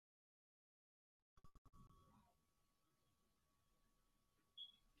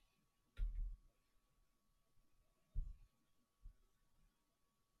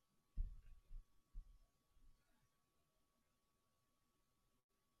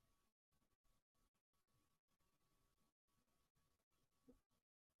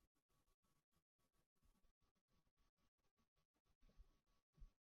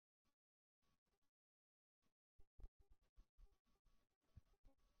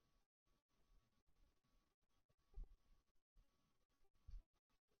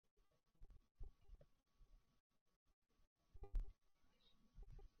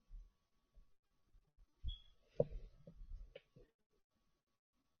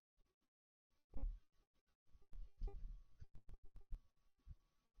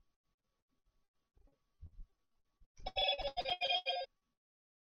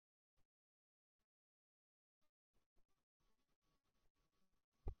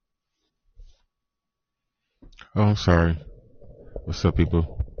Oh, I'm sorry. What's up,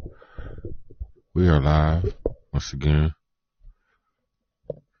 people? We are live once again.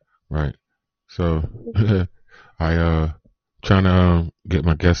 Right. So, I trying to get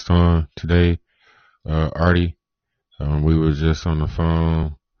my guest on today, Ardie. We were just on the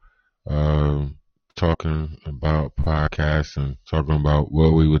phone, um, talking about podcasts and talking about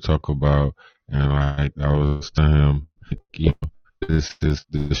what we would talk about, and like I was telling him, you know, this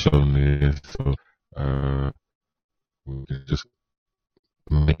show is so we can just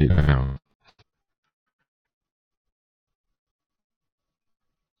make it down.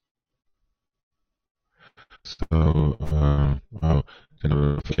 So, oh, the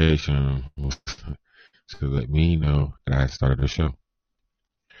notification was to let me know that I started the show.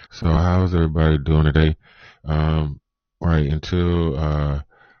 So, how's everybody doing today? Um, right until I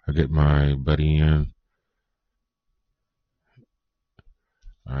get my buddy in.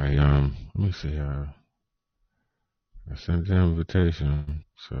 Let me see. I sent the invitation,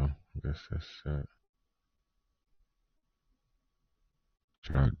 so I guess that's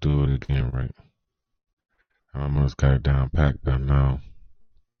try to do it again, right? I almost got it down packed by now.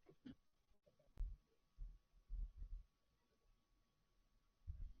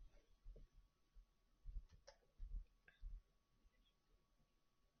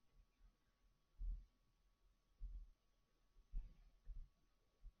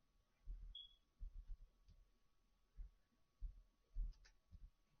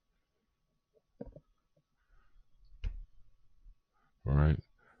 All right.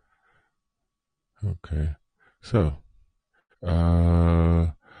 Okay. So,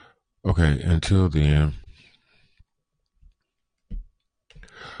 uh, okay. Until then,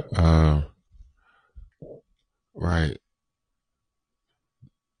 uh, right.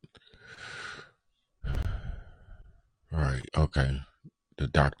 Right. Okay. The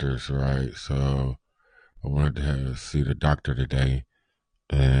doctors, right? So I wanted to see the doctor today,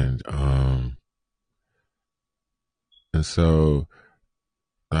 and so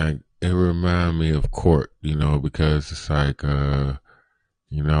like it reminded me of court, because it's like I'm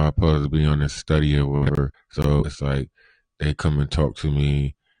supposed to be on this study or whatever. So it's like they come and talk to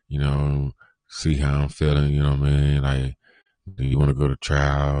me, you know, see how I'm feeling. You know what I mean? Like, do you want to go to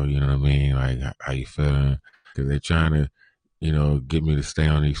trial? You know what I mean? Like, how you feeling? Because they're trying to, get me to stay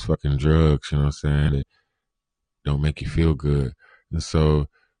on these fucking drugs. You know what I'm saying? That don't make you feel good. And so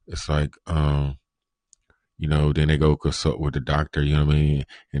it's like, then they go consult with the doctor, you know what I mean?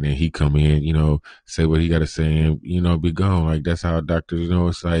 And then he come in, say what he got to say and, be gone. Like, that's how doctors,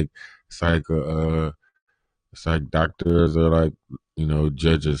 it's like doctors are like,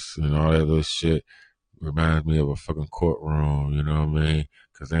 judges and all that little shit. Reminds me of a fucking courtroom, you know what I mean?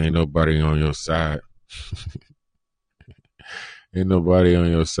 Because there ain't nobody on your side. Ain't nobody on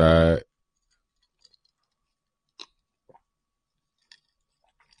your side.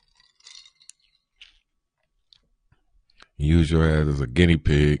 Use your ass as a guinea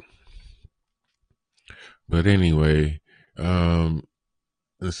pig. But anyway, um,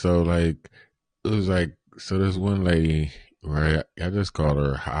 so like it was like so there's one lady, right? I just call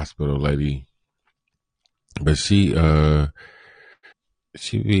her hospital lady. But she be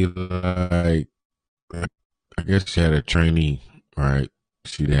like I guess she had a trainee, right?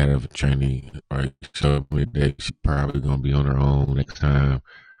 She had a trainee, right? So me that she probably gonna be on her own next time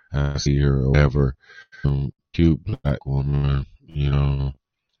I see her or whatever. Cute black woman,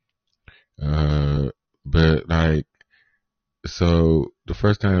 Uh but like so the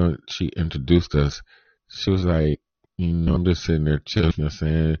first time she introduced us, she was like, I'm just sitting there chilling, you know what I'm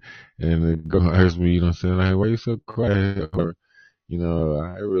saying? And the girl asked me, you know what I'm saying, like, why you so quiet? Or,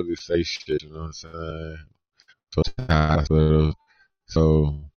 I really say shit, you know what I'm saying? So hospital.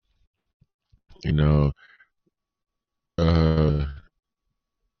 So, you know, uh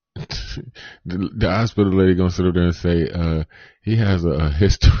the hospital lady gonna sit up there and say, he has a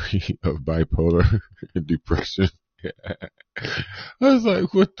history of bipolar and depression. I was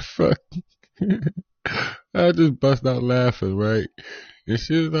like, what the fuck? I just bust out laughing, right? And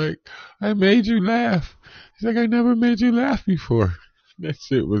she was like, I made you laugh. She's like, I never made you laugh before. That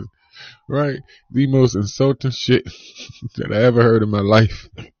shit was, right, the most insulting shit that I ever heard in my life.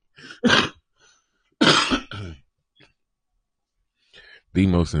 The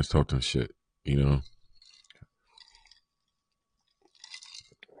most insulting shit, you know?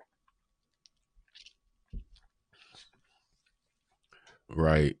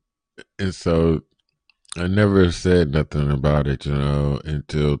 Right. And so I never said nothing about it,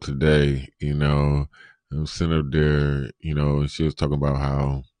 until today, I'm sitting up there, and she was talking about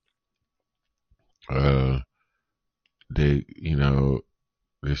how, uh, they,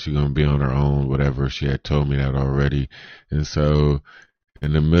 that she gonna be on her own, whatever. She had told me that already, and so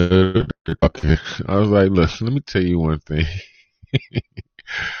in the middle of the talking, I was like, "Look, let me tell you one thing."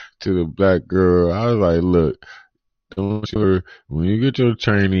 To the black girl, I was like, "Look, don't you ever, when you get your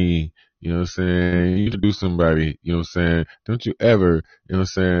trainee, you know what I'm saying, you introduce somebody, you know what I'm saying, don't you ever, you know what I'm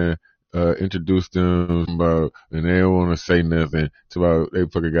saying, introduce them about, and they don't want to say nothing to about they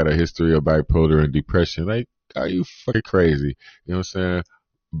fucking got a history of bipolar and depression. Like, are you fucking crazy? You know what I'm saying?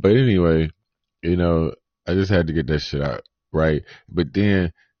 But anyway, you know, I just had to get that shit out, right? But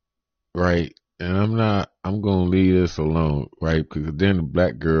then, right, and I'm gonna leave this alone, right? Because then the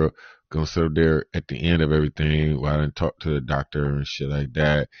black girl gonna sit up there at the end of everything while I talk to the doctor and shit like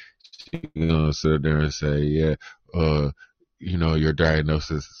that. She gonna sit up there and say, yeah, uh, you know, your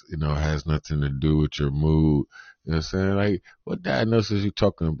diagnosis, you know, has nothing to do with your mood. You know what I'm saying? Like, what diagnosis you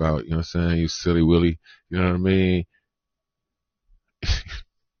talking about? You know what I'm saying? You silly willy. You know what I mean?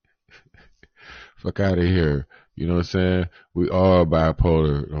 Fuck out of here. You know what I'm saying? We all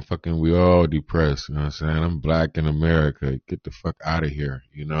bipolar. We all depressed. You know what I'm saying? I'm black in America. Get the fuck out of here.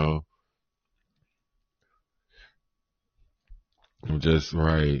 You know? I'm just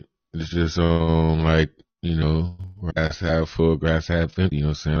right. It's just like, you know, glass half full, glass half empty. You know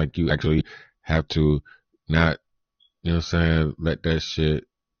what I'm saying? Like you actually have to not, you know what I'm saying, let that shit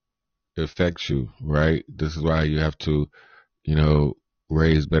affect you, right? This is why you have to, you know,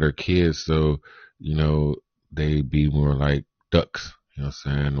 raise better kids so, you know, they be more like ducks. You know what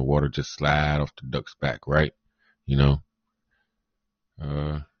I'm saying? The water just slide off the duck's back, right? You know?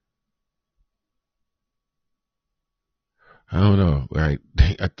 Uh I don't know. Right.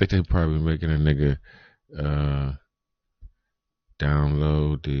 I think they probably making a nigga uh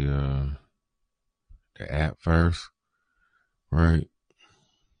download the app first, right?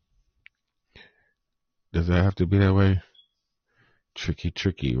 Does that have to be that way?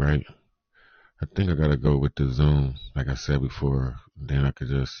 Tricky, right? I think I gotta go with the Zoom, like I said before. Then I could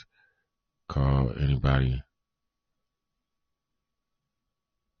just call anybody,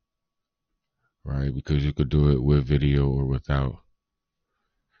 right? Because you could do it with video or without.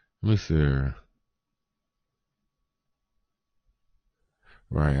 Let me see there.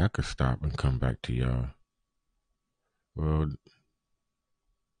 Right, I could stop and come back to y'all. Well,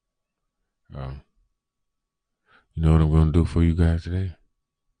 uh, you know what I'm gonna do for you guys today?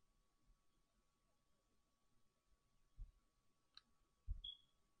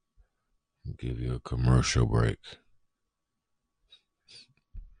 Give you a commercial break,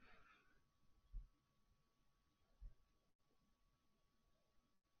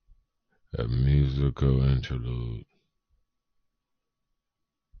 a musical interlude.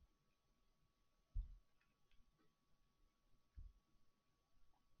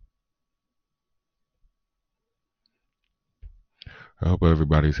 I hope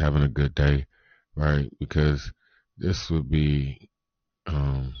everybody's having a good day, right? Because this would be,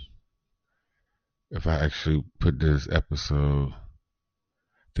 um, if I actually put this episode, I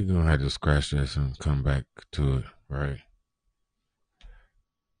think I'm gonna have to scratch this and come back to it, right?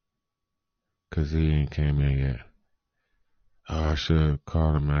 Cause he ain't came in yet. Oh, I should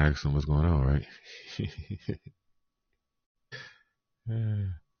call him and ask him what's going on, right? Yeah,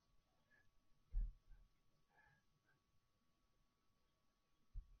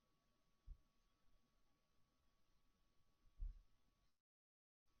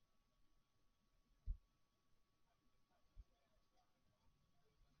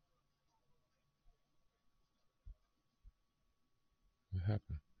 what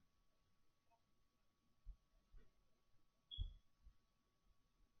happened?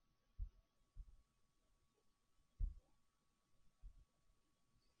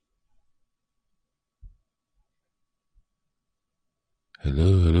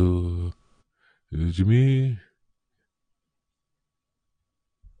 Hello. Is it me?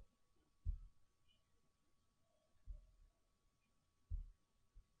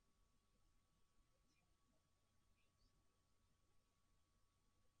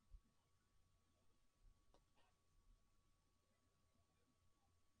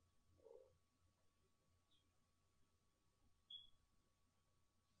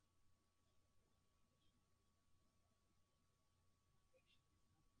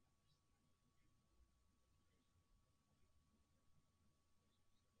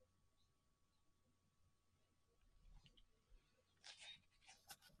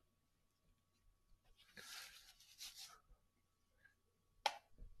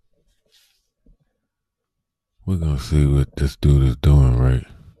 We're gonna see what this dude is doing, right?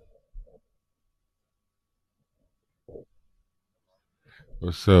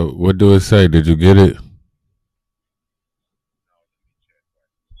 What's up? What do it say? Did you get it?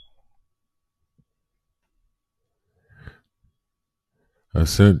 I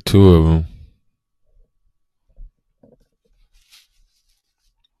sent two of them.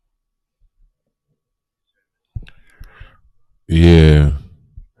 Yeah.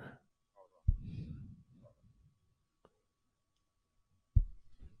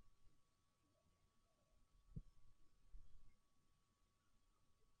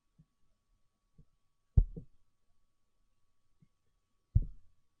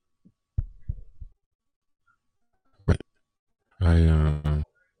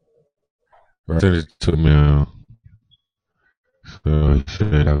 I sent it to me. So you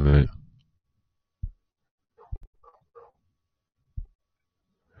should have it.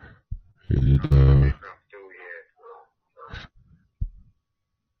 Here you go.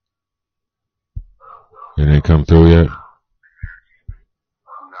 It ain't come through yet? No.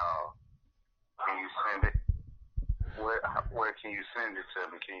 Can you send it? Where can you send it to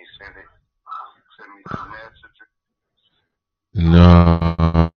me? Can you send it? Send me some messages?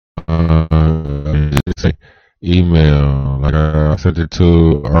 No. It's an email. Like I sent it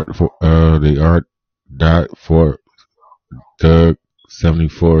to the art.for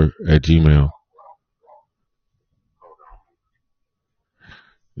Doug74 at Gmail.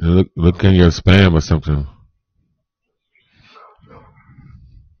 Look in your spam or something.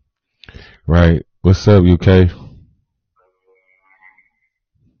 Right. What's up, UK? No, it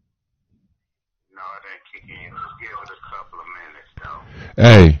ain't kicking in. Give it a couple of minutes though.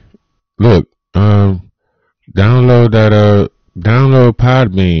 Hey, look, download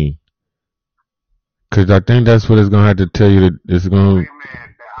Podbean. Cause I think that's what it's gonna have to tell you that it's gonna. Wait a minute,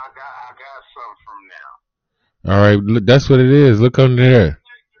 I got something from now. All right, look, that's what it is. Look under there.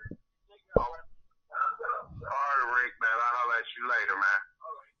 All right, Rick, man. I'll holler at you later, man.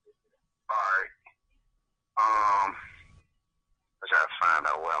 All right. I gotta find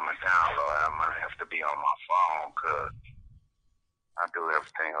out where I'm gonna download. I might have to be on my phone, cause I do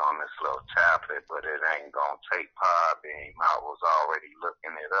everything on this little tablet, but it ain't gonna take Podbean. I was already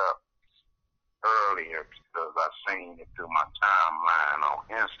looking it up earlier because I seen it through my timeline on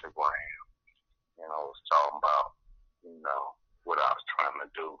Instagram. You know, it was talking about, what I was trying to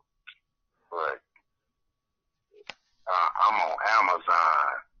do. But I'm on Amazon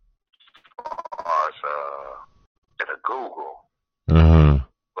or at a Google.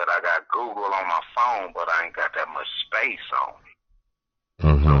 But I got Google on my phone, but I ain't got that much space on it.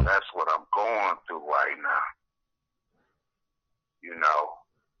 So that's what I'm going through right now.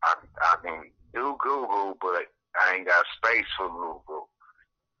 I can do Google, but I ain't got space for Google.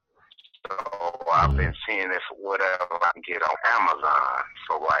 So I've been seeing if whatever I can get on Amazon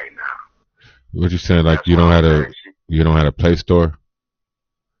for right now. What you saying? Like you don't have a Play Store?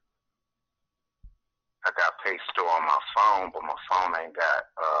 I got Play Store on my phone, but my phone ain't got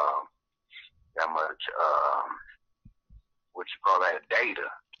that much what you call that data.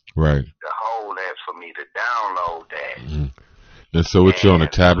 Right. To hold that for me to download that. And so what you on a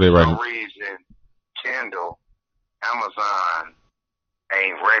tablet right now? For some reason, Kindle, Amazon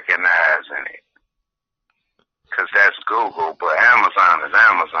ain't recognizing it. Because that's Google, but Amazon is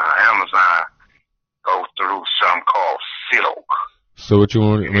Amazon. Amazon goes through something called Silk. So what you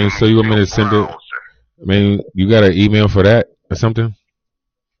want? I mean, so you want me to send it? I mean, you got an email for that or something?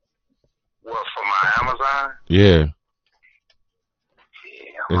 What, for my Amazon? Yeah.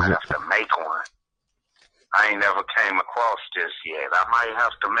 Yeah, I might have to make one. I ain't never came across this yet. I might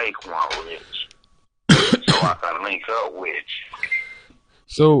have to make one, Rich. So I can link up with you.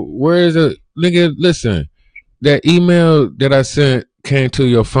 So where is it? Nigga, listen. That email that I sent came to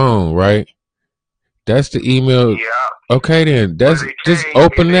your phone, right? That's the email. Yeah. Okay, then. Just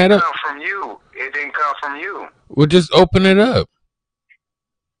open that up. It didn't come from you. It didn't come from you. Well, just open it up.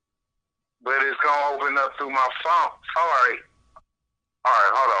 But it's going to open up through my phone. All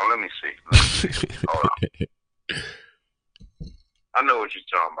right, hold on. Let me see. Hold on. I know what you're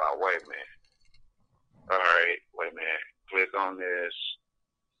talking about. Wait a minute. All right, wait a minute. Click on this.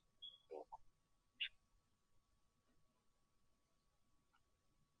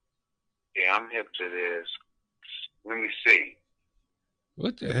 Yeah, I'm hip to this. Let me see.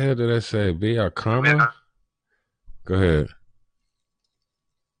 What the hell did I say? Be our karma? Go ahead.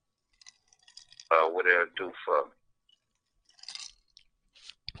 What it'll do for me.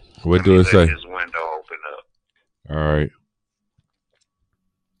 What do it say? Let this window open up. All right.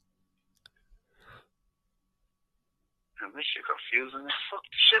 Man, this shit confusing as fuck.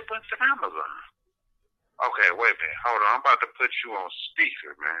 The shit went to Amazon. Okay, wait a minute. Hold on. I'm about to put you on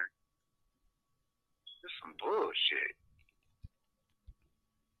speaker, man. This is some bullshit.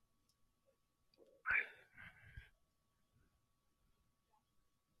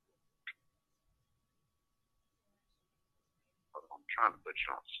 Hold on, I'm trying to put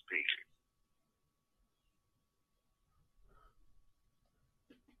you on speaker.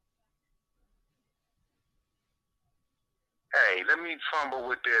 Hey, let me fumble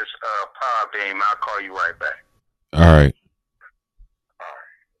with this pod beam. I'll call you right back. All right.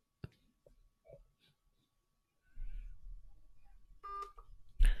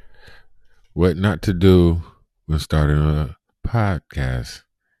 What not to do when starting a podcast.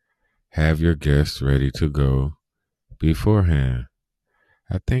 Have your guests ready to go beforehand.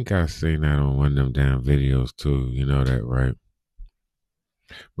 I think I've seen that on one of them damn videos too. You know that, right?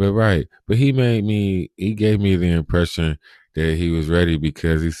 But he gave me the impression that he was ready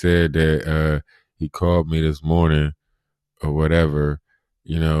because he said that he called me this morning or whatever,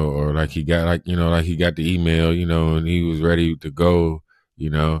 or like he got like he got the email, and he was ready to go, you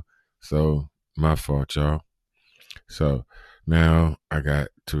know. So my fault, y'all. So now I got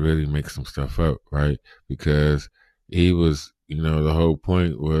to really make some stuff up, right? Because he was, the whole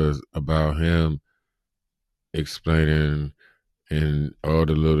point was about him explaining in all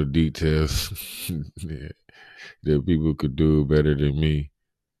the little details that people could do better than me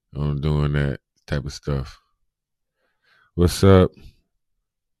on doing that type of stuff. What's up?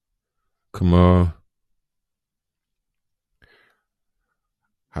 Come on.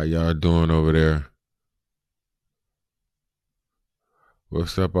 How y'all doing over there?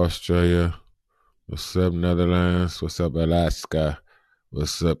 What's up, Australia? What's up, Netherlands? What's up, Alaska?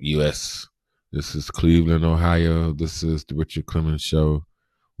 What's up, US? This is Cleveland, Ohio. This is the Richard Clemens Show.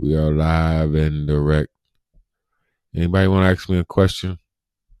 We are live and direct. Anybody want to ask me a question?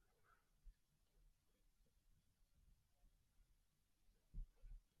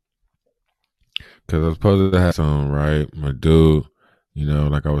 Because I was supposed to have some, right? My dude,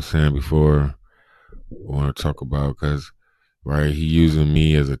 like I was saying before, I want to talk about because, right, he using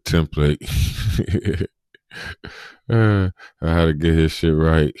me as a template. How to get his shit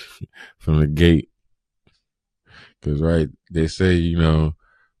right from the gate. Because, right, they say, you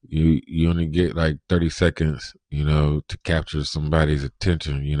only get like 30 seconds, to capture somebody's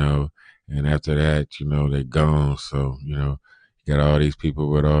attention, and after that, they're gone. So, you got all these people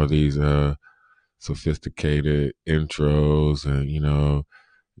with all these sophisticated intros and, a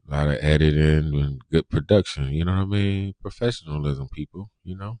lot of editing and good production, you know what I mean? Professionalism, people,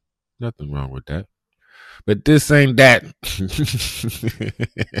 nothing wrong with that. But this ain't that.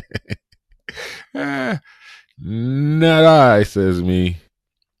 Not I, says me.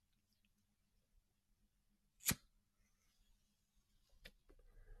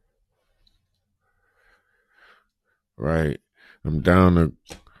 Right. I'm down to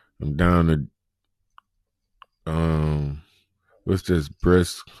what's this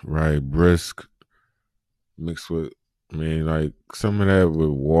brisk, right? Brisk mixed with, like some of that with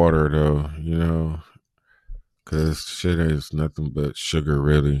water though, because shit is nothing but sugar,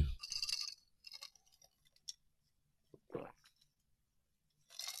 really.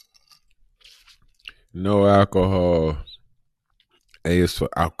 No alcohol. A is for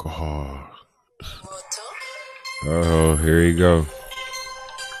alcohol. Oh, here you go.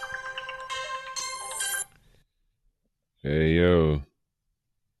 Hey, yo. Man,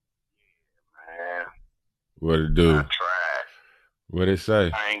 What it do? I tried. What it say?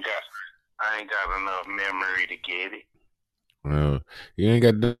 I ain't got enough memory to get it. Well, you ain't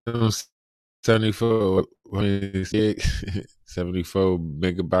got them 74, 74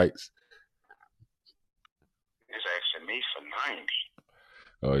 megabytes. It's actually me for 90.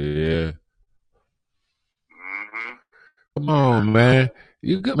 Oh, yeah. Mm-hmm. Come on, man.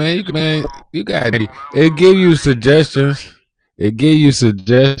 You got it. Give you suggestions. It give you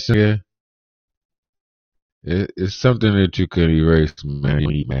suggestions. It's something that you can erase,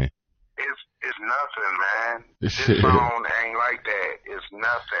 man. It's nothing, man. This phone ain't like that. It's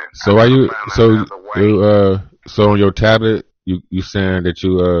nothing. So are you? So on your tablet, you saying that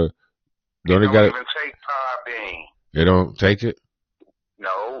you don't even take Podbean. They don't take it?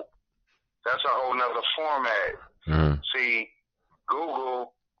 No, that's a whole nother format. Uh-huh. See,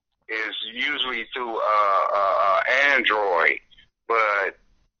 Google is usually through Android, but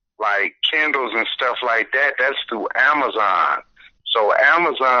like Kindles and stuff like that, that's through Amazon. So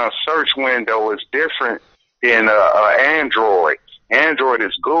Amazon search window is different than Android. Android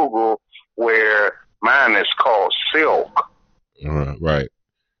is Google, where mine is called Silk. Right.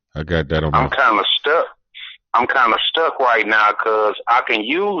 I got that on I'm kind of stuck. I'm kind of stuck right now because I can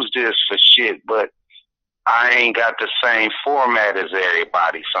use this for shit, but I ain't got the same format as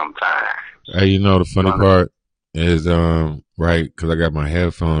everybody sometimes. Hey, the funny part is, right, because I got my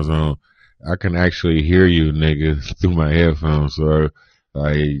headphones on, I can actually hear you niggas through my headphones. So,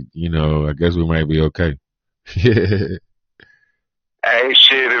 I guess we might be okay. Hey,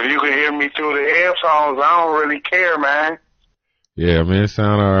 shit, if you can hear me through the headphones, I don't really care, man. Yeah, I mean, it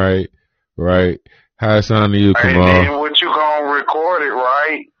sound all right, right? How it sound to you, And Kamal? then what you gonna record it,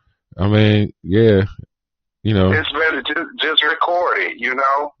 right? I mean, yeah, you know, It's better just record it, you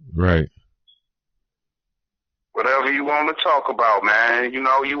know? right. Whatever you want to talk about, man. You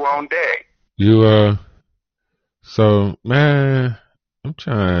know, you on deck. You, so, man,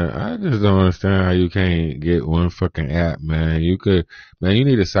 I just don't understand how you can't get one fucking app, man. Man, you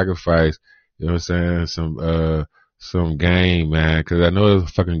need to sacrifice, you know what I'm saying, some game, man, cause I know there's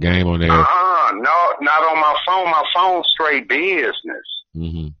a fucking game on there. No, not on my phone. My phone's straight business.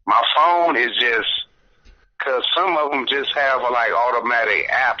 Mm-hmm. My phone is just, cause some of them just have like automatic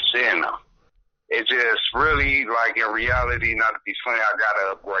apps in them. It just really, like in reality, not to be funny, I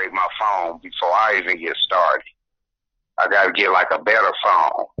gotta upgrade my phone before I even get started. I gotta get like a better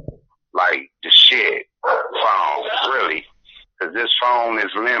phone, like the shit phone, really, because this phone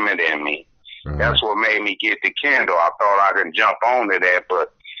is limiting me. That's what made me get the Kindle. I thought I could jump onto that,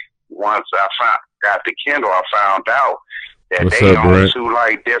 but once I got the Kindle, I found out that What's they up, on Brent? two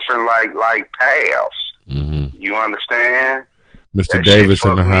like different like paths. Mm-hmm. You understand? Mr. That Davis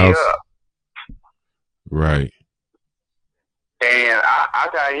shit in the fucked me house. up. Right. And I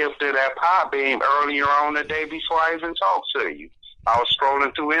got hip to that pop beam earlier on the day before I even talked to you. I was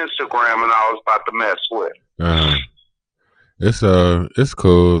scrolling through Instagram and I was about to mess with. It's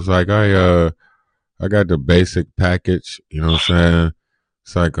cool. It's like I got the basic package. You know what I'm saying?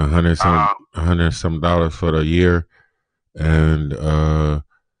 It's like $100 some for the year, and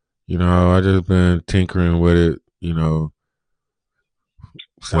you know, I just been tinkering with it. You know,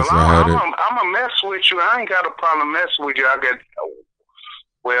 since Well, I had it. I'm a mess with you. I ain't got a problem messing with you. At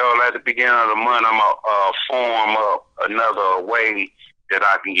the beginning of the month, I'm gonna form up another way that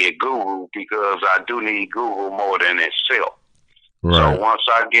I can get Google because I do need Google more than itself. Right. So once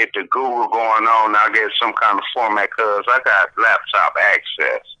I get the Google going on, I get some kind of format because I got laptop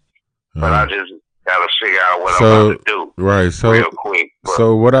access, but I just gotta figure out what I'm about to do. Right. So real quick.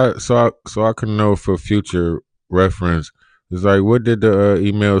 So I can know for future reference. It's like, what did the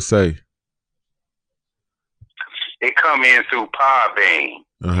email say? It come in through Podbean.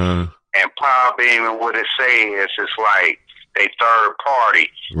 And Podbeam and what it says is like they third party.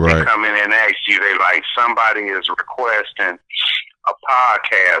 Right. They come in and ask you, they like somebody is requesting a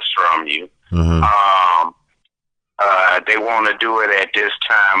podcast from you. They want to do it at this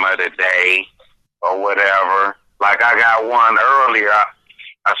time of the day or whatever. Like I got one earlier.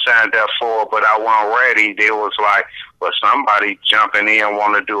 I signed up for it, but I wasn't ready. They was like, well, somebody jumping in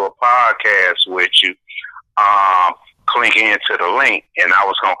want to do a podcast with you. Click into the link, and I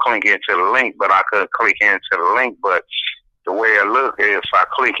was gonna click into the link, but I couldn't click into the link. But the way it looked, if I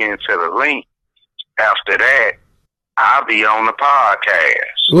click into the link, after that, I'll be on the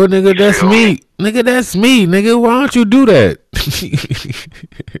podcast. Well, nigga, that's me. Nigga, that's me. Nigga, why don't you do that?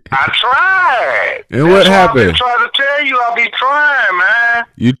 I tried. And what happened? I've been trying to tell you, I'll be trying, man.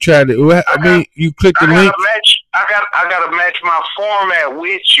 You tried to. You clicked the link. I gotta match my format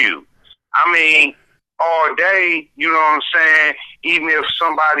with you. I mean, all day, you know what I'm saying? Even if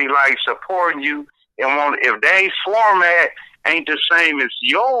somebody like supporting you and if they format ain't the same as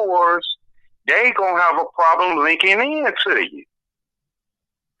yours, they gonna have a problem linking in to you.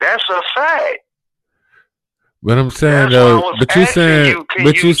 That's a fact. But I'm saying though, but you saying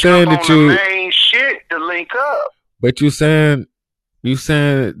that you main shit to link up. But you saying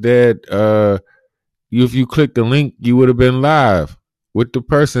that if you click the link, you would have been live with the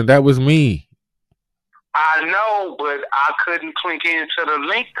person. That was me. I know, but I couldn't click into the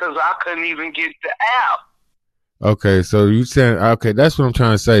link because I couldn't even get the app. Okay, so you saying, okay, that's what I'm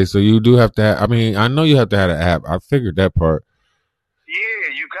trying to say. So you do have to have, I mean, I know you have to have an app. I figured that part. Yeah,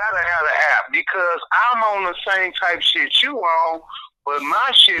 you gotta have an app because I'm on the same type shit you on, but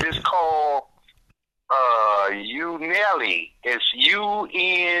my shit is called Uneli. It's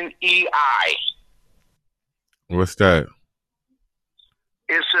UNEI. What's that?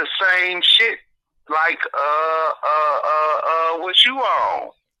 It's the same shit like what you on,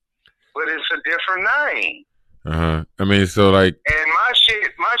 but it's a different name. I mean, so like, and my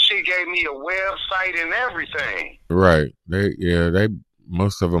shit gave me a website and everything. Right. They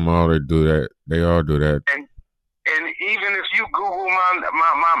most of them all do that. They all do that. And even if you Google my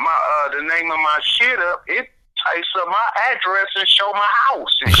the name of my shit up, it types up my address and show my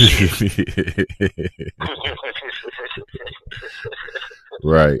house and shit.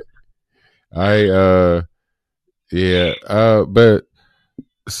 Right. But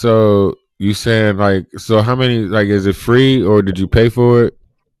so you saying like, so how many, like, is it free or did you pay for it?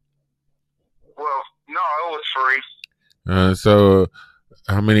 Well, no, it was free. So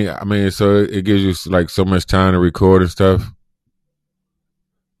how many? I mean, so it gives you like so much time to record and stuff.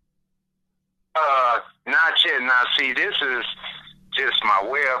 Not yet. Now, see, this is just my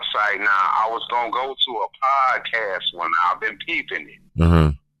website. Now, I was gonna go to a podcast one. I've been peeping it,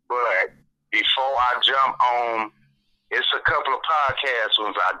 but before I jump on, it's a couple of podcast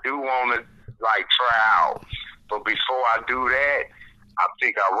ones I do want to like try out. But before I do that, I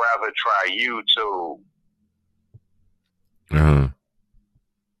think I'd rather try YouTube.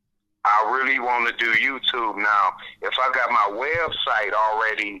 I really want to do YouTube now. If I got my website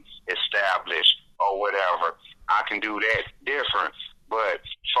already established or whatever, I can do that different. But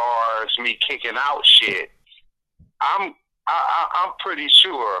as far as me kicking out shit, I'm pretty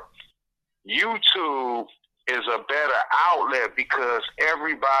sure YouTube is a better outlet because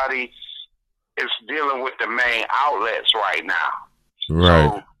everybody is dealing with the main outlets right now.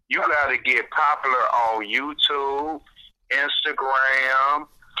 Right. So you got to get popular on YouTube, Instagram.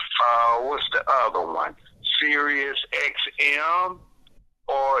 What's the other one? Sirius XM,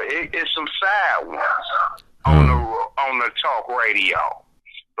 or it's some side ones on the talk radio.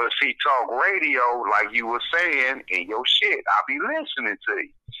 But see, talk radio, like you were saying in your shit, I'll be listening to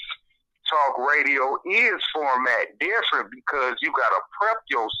you. Talk radio is format different because you got to prep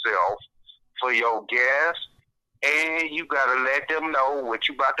yourself for your guests, and you got to let them know what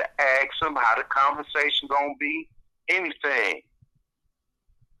you about to ask them, how the conversation gonna be, anything.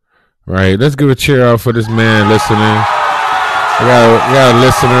 Right. Let's give a cheer out for this man listening. We got a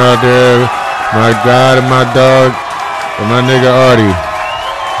listener out there. My God and my dog and my nigga Ardie.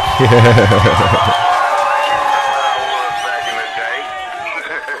 Back in the day,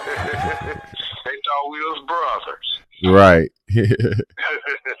 they thought we was brothers. Right.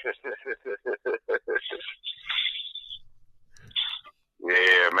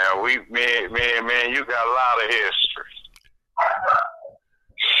 Yeah, man, you got a lot of history.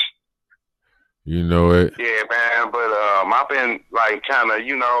 You know it. Yeah, man, but I've been like kind of,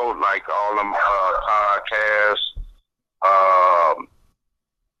 like all them podcasts.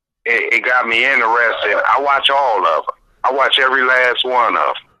 It got me interested. I watch all of them. I watch every last one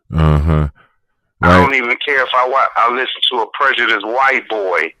of them. Right. I don't even care if I listen to a prejudiced white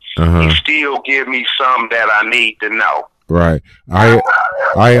boy. He still give me something that I need to know. Right. I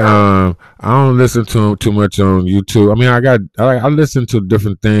don't listen to him too much on YouTube. I mean, I listen to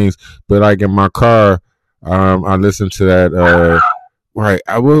different things, but like in my car, I listen to that. Right.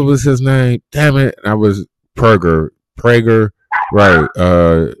 What was his name? Damn it! I was Prager. Right.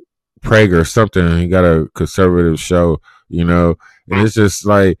 Prager something. He got a conservative show, and it's just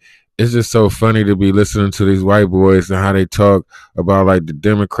like. It's just so funny to be listening to these white boys and how they talk about like the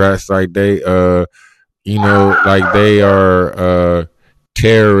Democrats, like they like they are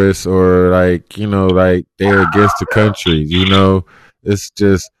terrorists or like like they're against the country. It's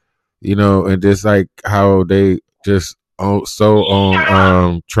just and just like how they just so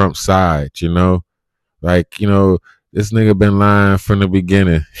on Trump's side. Like this nigga been lying from the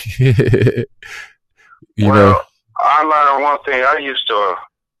beginning. I learned one thing. I used to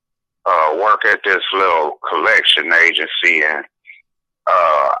work at this little collection agency, and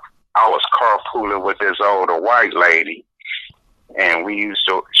I was carpooling with this older white lady, and we used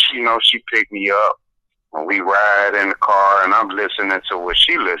to, she picked me up, and we ride in the car, and I'm listening to what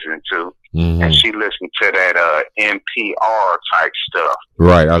she listened to, and she listened to that NPR type stuff.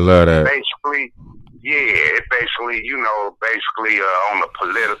 Right, I love that. Basically, on the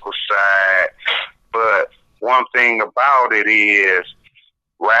political side, but one thing about it is,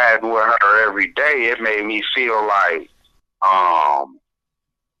 riding with her every day, it made me feel like,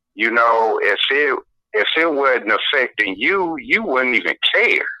 if it wasn't affecting you, you wouldn't even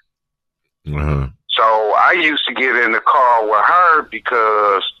care. So I used to get in the car with her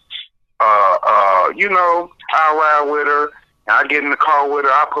because, I ride with her. I get in the car with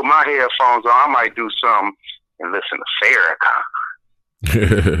her. I put my headphones on. I might do something and listen to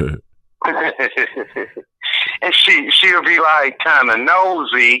Farrakhan. And she'll be like kind of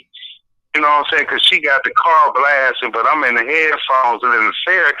nosy, you know what I'm saying? Because she got the car blasting, but I'm in the headphones and in the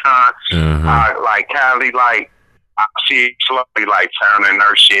Farrakhan. I like kindly like I see slowly like turning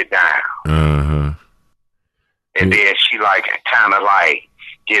her shit down, and then she like kind of like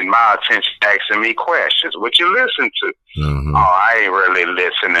getting my attention, asking me questions. What you listen to? Oh, I ain't really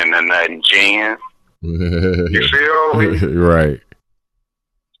listening to nothing, Jen. You feel me? Right.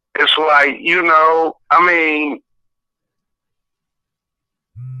 It's like, I mean,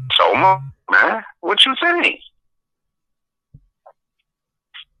 so much, man. What you think?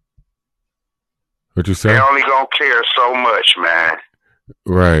 What you say? They only gonna care so much, man.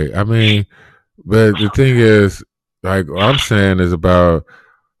 Right. I mean, but the thing is, like what I'm saying is about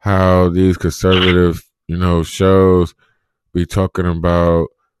how these conservative, shows be talking about,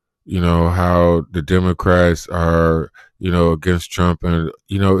 how the Democrats are, against Trump, and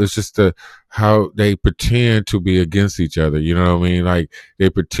it's just how they pretend to be against each other. You know what I mean? Like they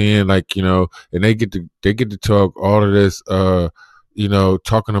pretend like and they get to talk all of this,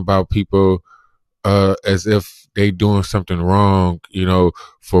 talking about people as if they doing something wrong,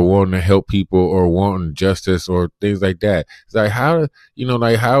 for wanting to help people or wanting justice or things like that. It's like how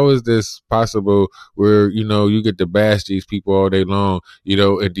is this possible where you get to bash these people all day long,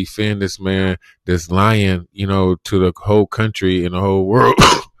 and defend this man that's lying, to the whole country and the whole world.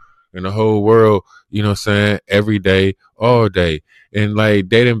 In the whole world, saying every day, all day. And like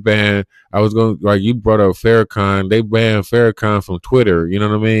they didn't ban I was going like you brought up Farrakhan, they banned Farrakhan from Twitter, you know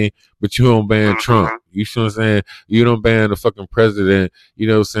what I mean? But you don't ban Trump. Mm-hmm. You see what I'm saying? You don't ban the fucking president, what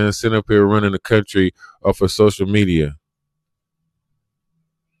I'm saying, sitting up here running the country off of social media.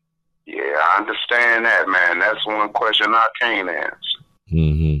 Yeah, I understand that, man. That's one question I can't answer.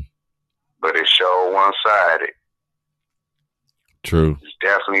 Mm-hmm. But it's sure one-sided. True. It's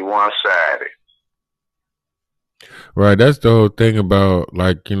definitely one-sided. Right, that's the whole thing about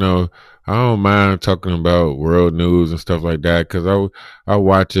like I don't mind talking about world news and stuff like that because I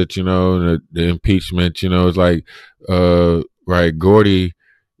watch it, the impeachment, it's like right, Gordy,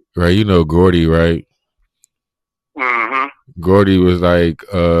 right, Gordy, right? Mm-hmm. Gordy was like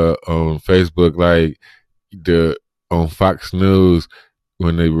on Facebook, like the on Fox News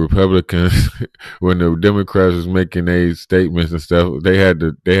when the Republicans, when the Democrats was making their statements and stuff, they had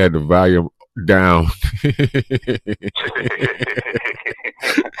the volume down.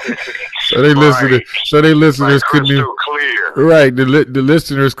 So they listened. Right. So they listeners Like couldn't even. clear. Right, the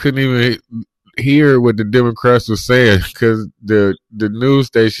listeners couldn't even hear what the Democrats were saying because the news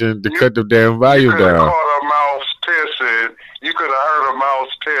station to cut the damn volume down. You could have caught a mouse pissing. You could have heard a mouse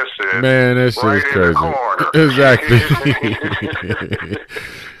pissing. Man, that shit is crazy. Exactly.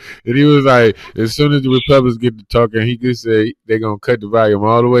 And he was like, as soon as the Republicans get to talking, he could say they're gonna cut the volume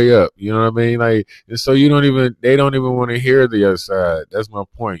all the way up. You know what I mean? Like, and so they don't even want to hear the other side. That's my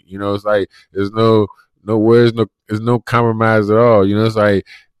point. It's like there's there's no compromise at all. It's like,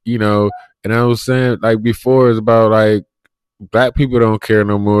 and I was saying like before, it's about like black people don't care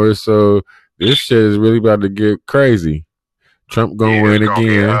no more. So this shit is really about to get crazy. Trump gonna win again.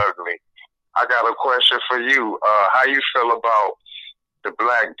 Get ugly. I got a question for you. How you feel about the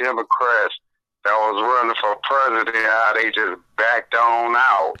black Democrats that was running for president, how they just backed on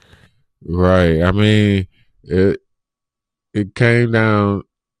out? Right. I mean, it came down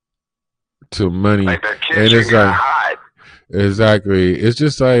to money. Like the kitchen got hot. Exactly. It's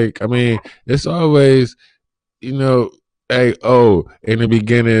just like, I mean, it's always, in the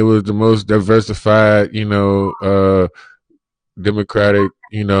beginning it was the most diversified, Democratic,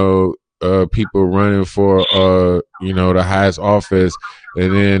 people running for the highest office,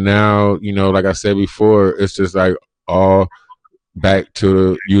 and then now like I said before, it's just like all back to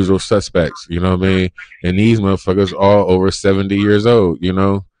the usual suspects. You know what I mean? And these motherfuckers all over 70 years old.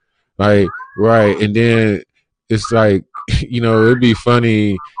 Like right, and then it's like it'd be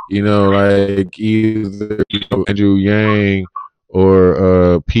funny. Like either Andrew Yang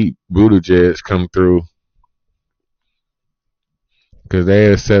or Pete Buttigieg come through. Because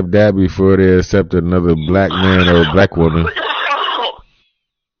they accept that before they accept another black man or a black woman.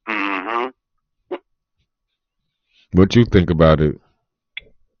 Mm-hmm. What you think about it?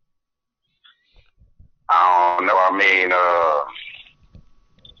 I don't know. I mean,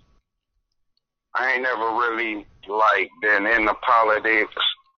 I ain't never really been into politics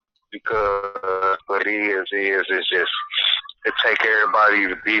because what it is it's just to take everybody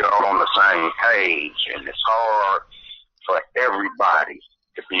to be on the same page, and it's hard for everybody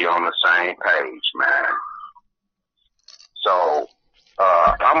to be on the same page, man. So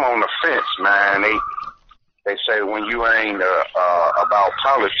I'm on the fence, man. They say when you ain't about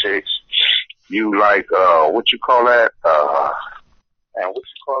politics, you like what you call that? And what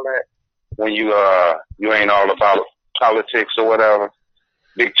you call that? When you ain't all about politics or whatever.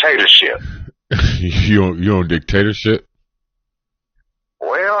 Dictatorship. you on dictatorship?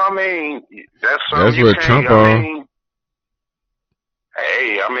 Well, I mean, that's what Trump on.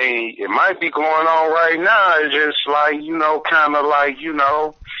 Hey, I mean, it might be going on right now. It's just like, kind of like, it's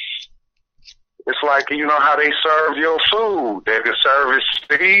like, how they serve your food. They can serve it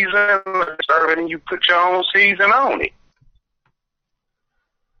seasoned, serve it and you put your own season on it.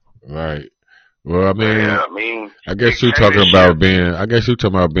 Right. Well, I mean, yeah, I guess you're talking about being a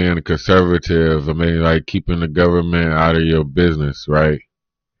conservative. I mean, like keeping the government out of your business, right?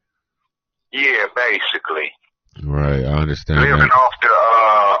 Yeah, basically. Right, I understand living that.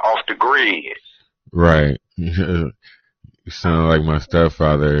 off the grid. Right. You sound like my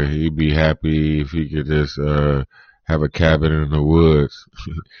stepfather. He'd be happy if he could just have a cabin in the woods.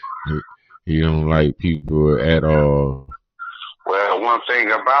 he, he don't like people at all. Well, one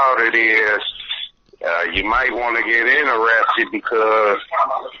thing about it is you might want to get interested because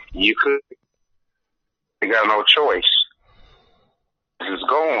you got no choice. This is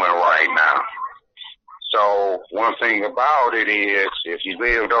going right now. So one thing about it is if you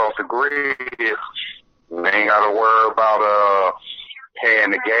lived off the grid, you ain't got to worry about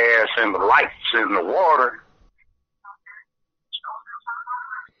paying the gas and the lights and the water.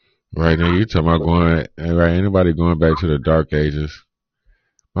 Right now, you talking about going, right? Anybody going back to the dark ages?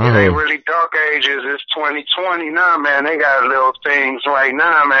 It ain't really dark ages. It's 2020 now, man. They got little things right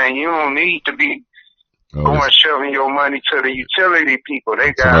now, man. You don't need to be going shoving your money to the utility people.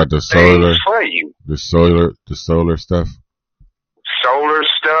 They got the things solar, for you. the solar stuff. Solar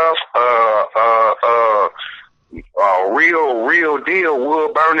stuff, real deal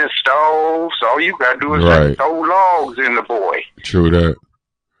wood burning stoves. All you gotta do is just throw logs in the boy. True that.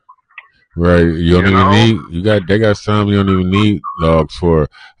 Right, you don't even need. They got some you don't even need logs for.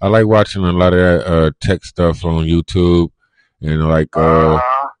 I like watching a lot of that tech stuff on YouTube, and like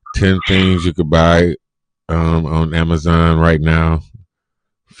 10 things you could buy on Amazon right now.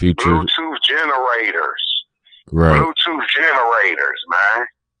 Future Bluetooth generators. Right. Bluetooth generators, man.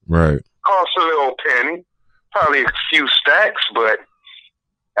 Right. Cost a little penny, probably a few stacks, but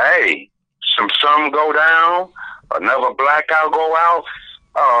hey, some sun go down, another blackout go out.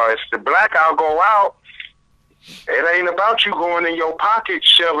 If the blackout go out, it ain't about you going in your pocket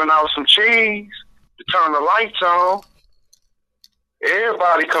shoving out some cheese to turn the lights on.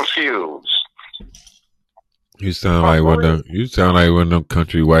 Everybody confused. You sound like one of them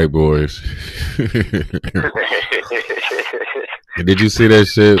country white boys. Did you see that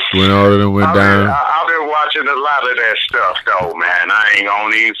shit when all of them went down? I've been watching a lot of that stuff though, man. I ain't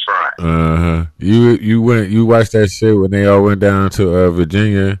gonna even front. You watched that shit when they all went down to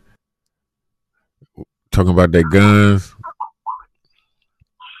Virginia, talking about their guns.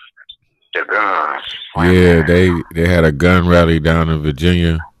 The guns. Yeah, they had a gun rally down in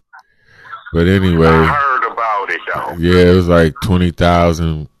Virginia. But anyway, I heard about it though. Yeah, it was like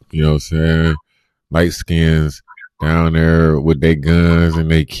 20,000. You know what I'm saying? Light skins down there with their guns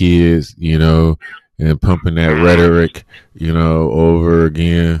and their kids, you know, and pumping that rhetoric, you know, over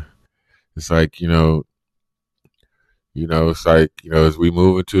again. It's like, it's like, as we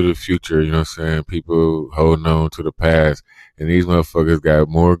move into the future, you know what I'm saying, people holding on to the past, and these motherfuckers got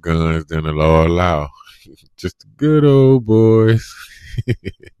more guns than the law allow. Just the good old boys.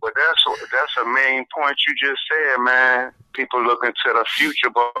 But that's a main point you just said, man. People looking to the future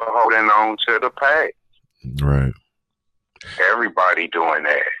but holding on to the past. Right. Everybody doing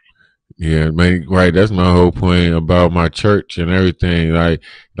that. Yeah, man, right. That's my whole point about my church and everything. Like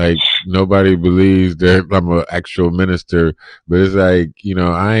nobody believes that I'm an actual minister, but it's like,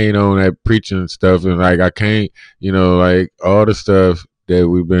 I ain't on that preaching stuff, and like I can't, like all the stuff that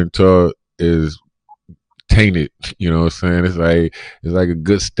we've been taught is tainted. You know what I'm saying? It's like a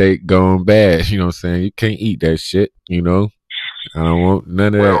good steak going bad. You know what I'm saying? You can't eat that shit. I don't want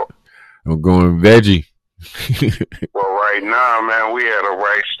none of that. I'm going veggie. Well, right now, man, we at a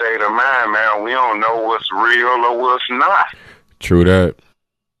right state of mind, man. We don't know what's real or what's not. True that.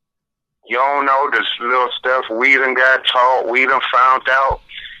 You don't know this little stuff we done got taught, we done found out.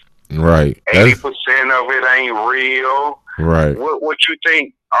 Right. 80% of it ain't real. Right. What you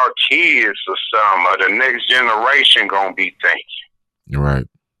think our kids or some of the next generation gonna be thinking? Right.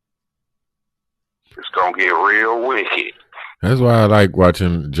 It's gonna get real wicked. That's why I like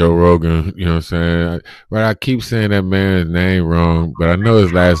watching Joe Rogan, you know what I'm saying? I keep saying that man's name wrong, but I know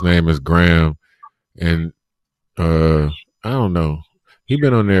his last name is Graham. And I don't know. He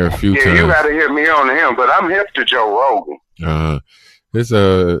been on there a few times. You gotta hit me on him, but I'm hip to Joe Rogan. His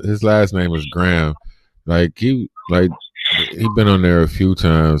last name is Graham. He been on there a few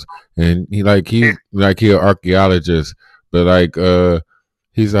times, and he's an archaeologist, but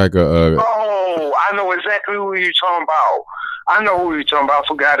he's like a oh, I know exactly who you're talking about. I know who you're talking about. I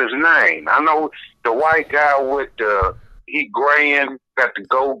forgot his name. I know the white guy with he graying, got the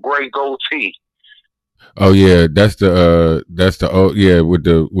gray goatee. Oh yeah, that's the with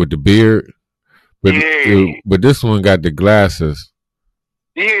the beard. But but this one got the glasses.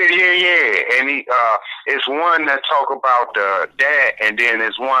 Yeah. And he it's one that talk about that, and then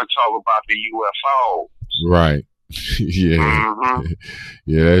it's one talk about the UFO. Right. Yeah. Mm-hmm.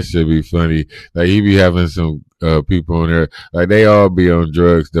 Yeah, that should be funny. Like he be having some people on there, like they all be on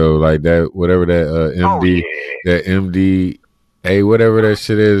drugs though. Like that, whatever that Oh MD, yeah. that MD, whatever that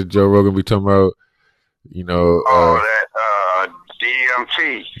shit is. Joe Rogan be talking about. You know, Oh, that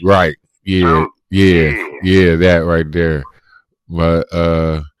DMT. right? Yeah, Some yeah, yeah. yeah. That right there. But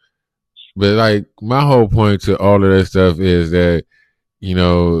like my whole point to all of that stuff is that you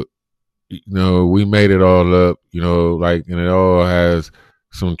know, we made it all up. You know, like and it all has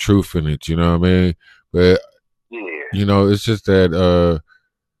some truth in it. You know what I mean? But Yeah. it's just that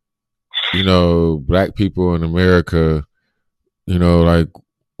black people in America, like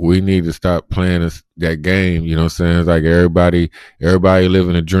we need to stop playing that game. You know what I'm saying? It's like everybody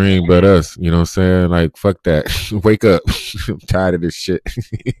living a dream but us. You know what I'm saying? Like fuck that. Wake up. I'm tired of this shit.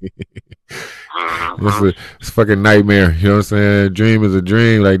 Mm-hmm. It's a fucking nightmare. You know what I'm saying? Dream is a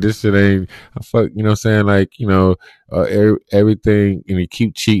dream. Like this shit ain't. Fuck. You know what I'm saying? Like everything. And you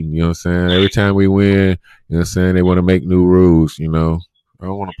keep cheating. You know what I'm saying? Every time we win, you know what I'm saying? They want to make new rules. You know. I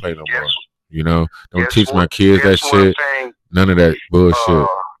don't want to play no Guess more. You know. Don't guess teach my what? kids that Guess one shit. thing. None of that bullshit.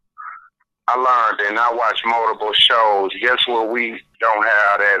 I learned, and I watch multiple shows. Guess what? We don't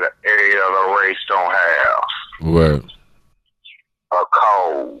have that every other race don't have What? a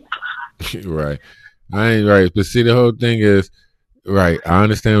code. Right. I ain't right. But see, the whole thing is right. I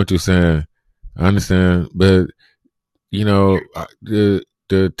understand what you're saying. I understand, but the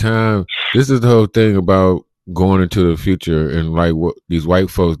time. This is the whole thing about going into the future, and like what these white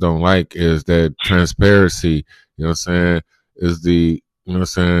folks don't like is that transparency. You know what I'm saying? Is the you know what I'm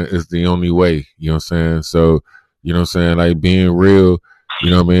saying is the only way. You know what I'm saying? So you know what I'm saying, like being real. You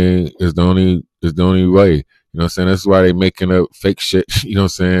know what I mean? Is the only way. You know what I'm saying? That's why they making up fake shit. You know what I'm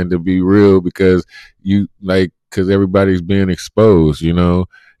saying, to be real, because because everybody's being exposed. And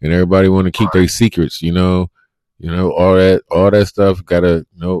everybody want to keep their secrets. All that stuff gotta,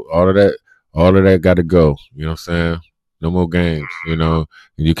 all of that gotta go. You know what I'm saying? No more games. And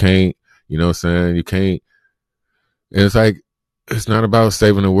you can't, you know what I'm saying? You can't. And it's like, it's not about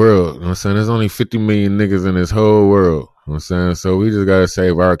saving the world. You know what I'm saying? There's only 50 million niggas in this whole world. You know what I'm saying? So we just gotta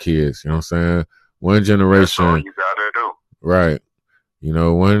save our kids. You know what I'm saying? One That's all generation, you gotta do. right?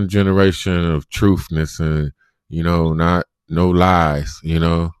 One generation of truthness and, not no lies,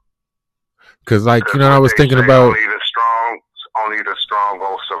 Cause like, Because I what was they thinking say, about, only the strong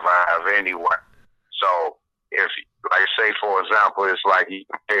gonna survive anyway. So if, like, say for example, it's like you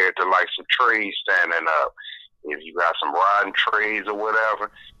compared to like some trees standing up. If you got some rotten trees or whatever,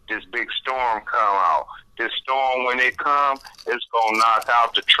 this big storm come out. This storm, when it come, it's gonna knock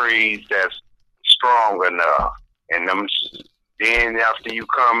out the trees that's strong enough. And then after you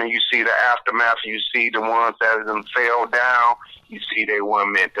come and you see the aftermath, you see the ones that them fell down. You see they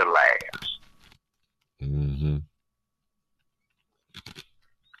weren't meant to last. mm-hmm.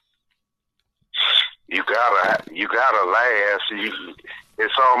 You gotta last.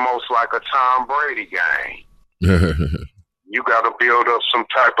 It's almost like a Tom Brady game. You gotta build up some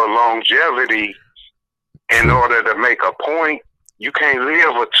type of longevity in order to make a point. You can't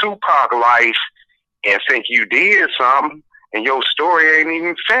live a Tupac life and think you did something and your story ain't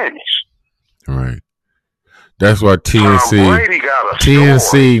even finished. Right. That's why Tom Brady got a TNC,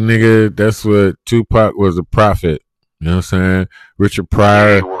 story. nigga. That's what Tupac was a prophet. You know what I'm saying? Richard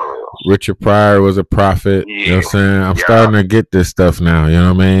Pryor was a prophet. Yeah. You know what I'm saying? I'm starting to get this stuff now. You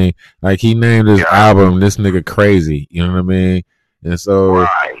know what I mean? Like he named his album "This Nigga Crazy." You know what I mean? And so,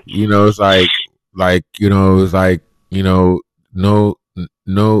 it's like, no,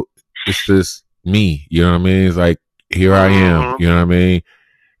 it's just me. You know what I mean? It's like here I am. You know what I mean?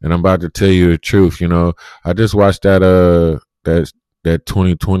 And I'm about to tell you the truth. I just watched that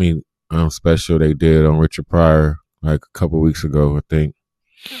 2020 special they did on Richard Pryor like a couple weeks ago, I think.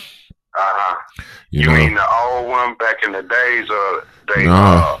 You mean the old one back in the days, or they?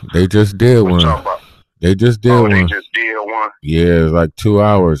 No, they just did one. They just did one. They just did one. Yeah, it's like 2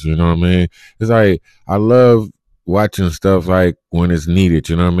 hours. You know what I mean? It's like I love watching stuff like when it's needed.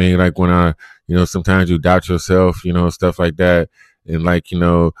 You know what I mean? Like when sometimes you doubt yourself. Stuff like that. And like,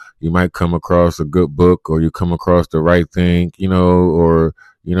 you might come across a good book, or you come across the right thing, or,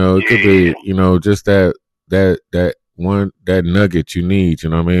 it could be, just that nugget you need, you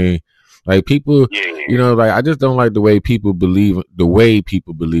know what I mean? Like people, like I just don't like the way people believe in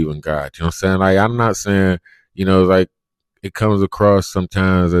God. You know what I'm saying? Like, I'm not saying, like it comes across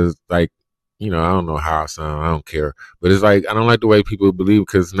sometimes as like, I don't know how I sound. I don't care. But it's like, I don't like the way people believe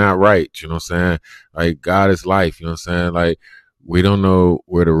because it's not right. You know what I'm saying? Like God is life. You know what I'm saying? Like, we don't know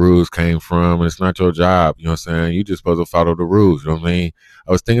where the rules came from, and it's not your job. You know what I'm saying? You just supposed to follow the rules. You know what I mean?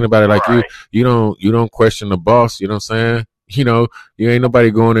 I was thinking about it like Right. you don't question the boss. You know what I'm saying? You know, you ain't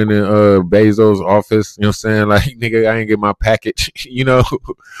nobody going in the Bezos' office. You know what I'm saying? Like, nigga, I ain't get my package. You know,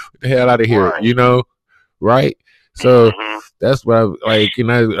 get the hell out of here. Right. You know, right? So Mm-hmm. that's what I like.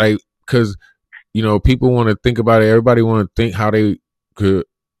 And I like because you know people want to think about it. Everybody want to think how they could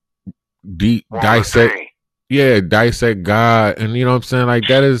Want to dissect, think. yeah, dissect God, and you know what I'm saying. Like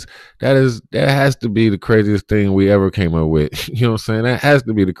that has to be the craziest thing we ever came up with. You know what I'm saying? That has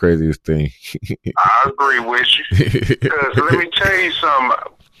to be the craziest thing. I agree with you. Because let me tell you something.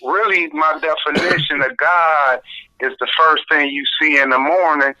 Really, my definition of God is the first thing you see in the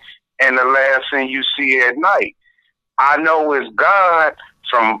morning and the last thing you see at night. I know it's God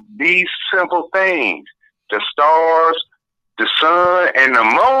from these simple things: the stars, the sun, and the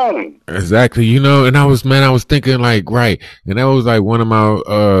moon. Exactly, you know, and I was thinking like, right, and that was like one of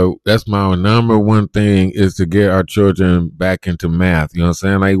my that's my number one thing is to get our children back into math. You know what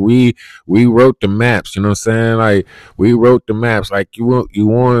I'm saying? Like we wrote the maps. You know what I'm saying? Like we wrote the maps. Like you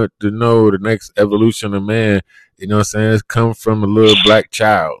want to know the next evolution of man. You know what I'm saying? It's come from a little black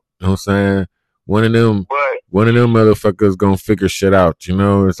child. You know what I'm saying? One of them, But one of them motherfuckers gonna figure shit out. You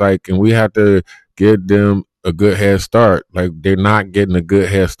know, it's like, and we have to give them a good head start. Like they're not getting a good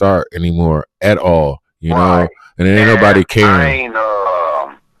head start anymore at all, you right, know. And there ain't and nobody I caring. ain't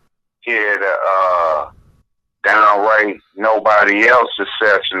here to downright nobody else's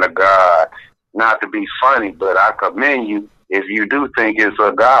session of God. Not to be funny, but I commend you if you do think it's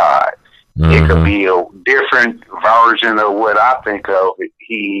a God. It could Uh-huh. be a different version of what I think of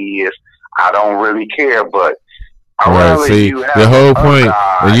he is. I don't really care, but I'd Right. rather See, you the have whole a point, and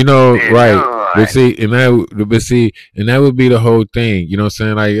God you know, than right. But none. see, and that would be the whole thing. You know what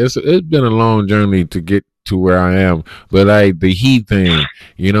I'm saying? Like it's been a long journey to get to where I am. But like the he thing,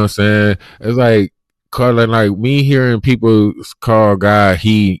 you know what I'm saying? It's like calling like me hearing people call God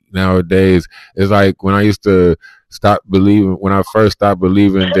he nowadays is like when I used to stop believing when I first stopped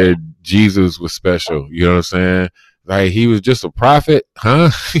believing that Jesus was special. You know what I'm saying? Like he was just a prophet, huh?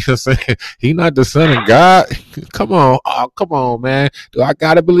 You know what I'm saying? He not the son of God. Come on, oh, come on, man. Do I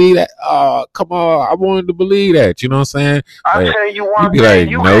gotta believe that? Oh, come on, I wanted to believe that. You know what I'm saying? I Like, tell you you one be thing, like,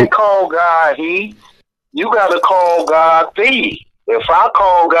 you can't nope. call God he. You gotta call God thee. If I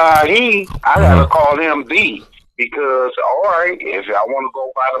call God he, I gotta Uh-huh. call him thee. Because all right, if I want to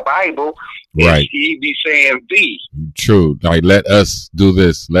go by the Bible, Right. he be saying thee. True. Like, let us do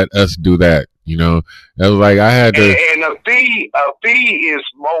this. Let us do that. You know, that was like I had to. And a thee is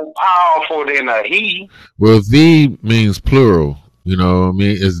more powerful than a he. Well, thee means plural. You know, I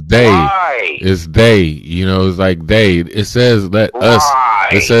mean, it's they. Right, It's they. You know, it's like they. It says let us.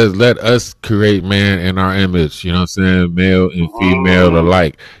 It right. says let us create man in our image. You know what I'm saying? Male and female Mm-hmm.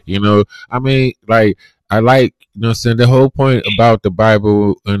 alike. You know, I mean, like I like. You know, what I'm saying the whole point about the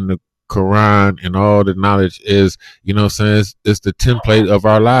Bible and the Quran and all the knowledge is, you know what I'm saying, it's the template of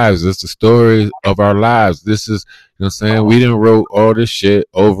our lives. It's the story of our lives. This is, you know what I'm saying, we didn't wrote all this shit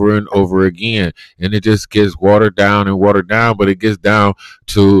over and over again, and it just gets watered down, but it gets down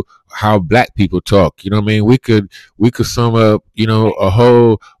to how black people talk. You know what I mean? We could sum up, you know, a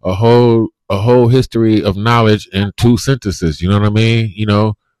whole history of knowledge in two sentences. You know what I mean? You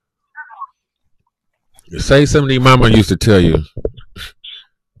know, say something your mama used to tell you.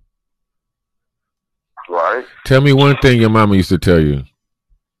 Right. Tell me one thing your mama used to tell you.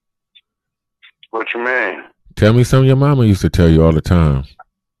 What you mean? Tell me something your mama used to tell you all the time.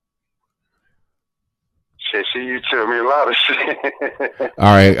 Shit, she you tell me a lot of shit.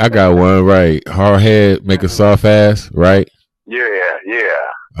 All right, I got one right. Hard head, make a soft ass, right? Yeah, yeah.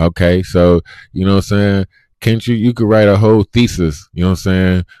 Okay, so you know what I'm saying? Can't you could write a whole thesis, you know what I'm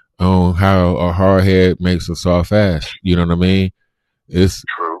saying, on how a hard head makes a soft ass. You know what I mean? It's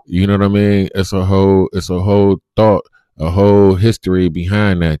True. you know what I mean? It's a whole thought, a whole history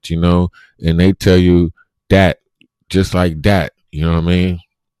behind that, you know, and they tell you that just like that, you know what I mean?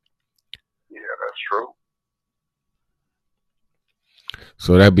 Yeah, that's true.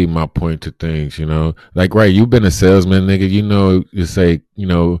 So that'd be my point to things, you know. Like, right, you've been a salesman, nigga. You know, you say, you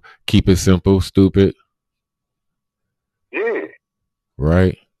know, keep it simple, stupid, Yeah.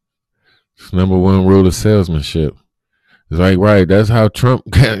 right? It's number one rule of salesmanship. It's like, right, that's how Trump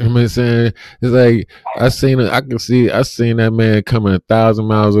got, you know what I'm saying? It's like, I seen that man coming 1,000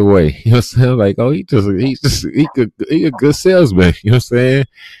 miles away. You know what I'm saying? Like, oh, he a good salesman. You know what I'm saying?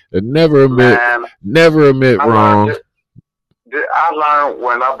 Man, Never admit I learned wrong. that. I learned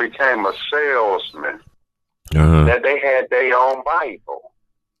when I became a salesman Uh huh. that they had their own Bible.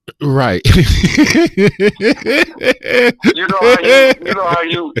 Right. You know how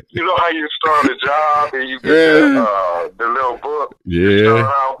you start a job and you get Yeah. the little book, the start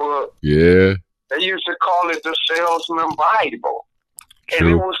Yeah. out book. Yeah. They used to call it the salesman Bible, and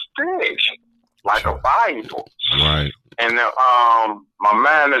it True. was thick, like a True. Bible. Right. And my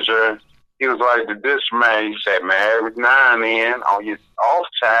manager, he was like the this man. He said, man, every now and then on your off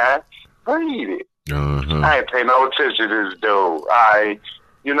time, read it. I ain't pay no attention to this dude.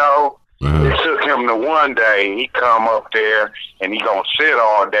 You know, it took him to one day he come up there and he gonna sit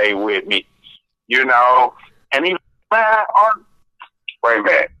all day with me, you know, and he, man, Art, wait a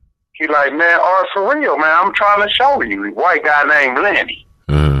minute. He like, man, Art, for real, man, I'm trying to show you. White guy named Lenny.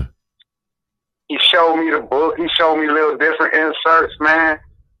 He showed me the book. He showed me little different inserts, man.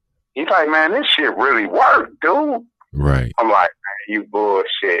 He's like, man, this shit really worked, dude. Right. I'm like, man, you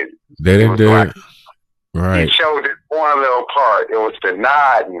bullshit. They didn't do it. Right. He showed this one little part. It was the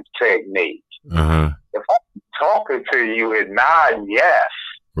nodding technique. If I'm talking to you and nodding yes,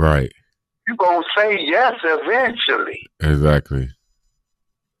 right, you gonna say yes eventually. Exactly.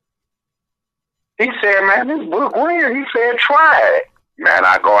 He said, man, this book weird. He said, try it. Man,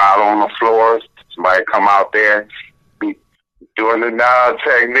 I go out on the floors. Somebody come out there, be doing the nod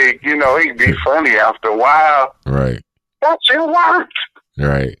technique. You know, he'd be funny after a while. Right. That shit worked.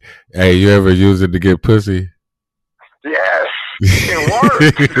 Right. Hey, you ever use it to get pussy? Yes. It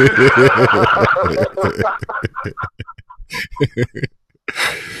worked.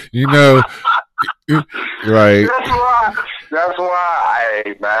 You know, right. That's why,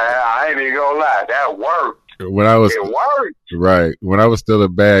 hey, man, I ain't even gonna lie, that worked. It worked. Right. When I was still a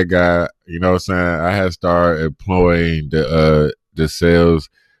bad guy, you know what I'm saying, I had started employing the sales.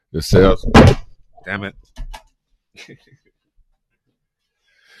 Damn it.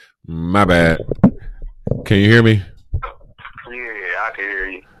 My bad. Can you hear me? Yeah, I can hear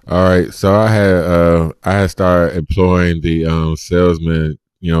you. All right, so I had started employing the salesman,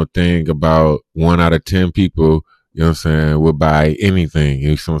 you know, thing about 1 out of 10 people, you know what I'm saying, would buy anything, you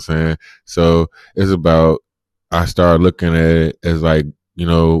know what I'm saying? So it's about, I started looking at it as like, you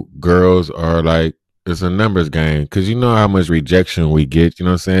know, girls are like, it's a numbers game, because you know how much rejection we get, you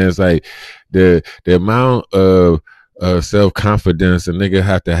know what I'm saying? It's like the amount of self-confidence a nigga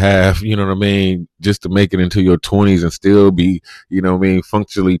have to have, you know what I mean, just to make it into your 20s and still be, you know what I mean,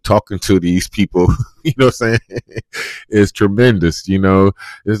 functionally talking to these people, you know what I'm saying, it's tremendous, you know,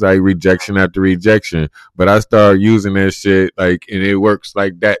 it's like rejection after rejection, but I started using that shit, like, and it works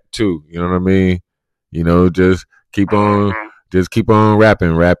like that too, you know what I mean, you know, just keep on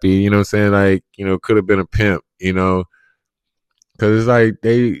rapping, rappy, you know what I'm saying, like, you know, could have been a pimp, you know, because it's like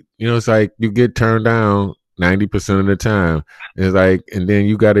they, you know, it's like you get turned down 90% of the time. It's like, and then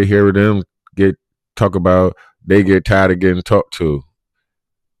you got to hear them talk about they get tired of getting talked to.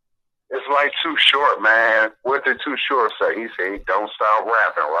 It's like Too Short, man. What did Too Short say? He said, "Don't stop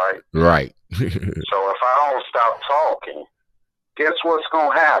rapping," right? Right. So if I don't stop talking, guess what's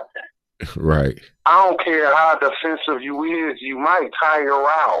gonna happen? Right. I don't care how defensive you is, you might tire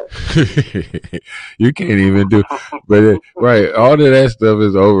out. You can't even do, but right, all of that stuff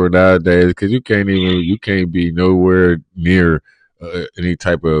is over nowadays because you can't be nowhere near any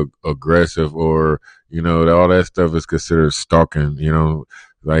type of aggressive or, you know, all that stuff is considered stalking. You know,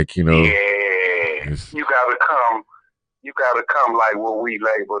 like, you know, yeah, you gotta come like what we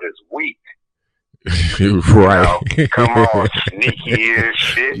labeled as weak. Right. You know, come on, sneaky as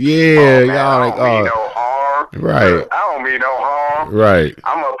shit. Yeah, man, y'all like, I don't mean no harm. Right. I don't mean no harm. Right.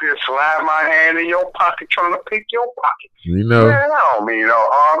 I'm up here sliding my hand in your pocket trying to pick your pocket. You know. Man, I don't mean no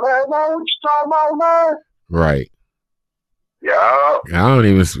harm, man. What you talking about, man? Right. Yeah. I don't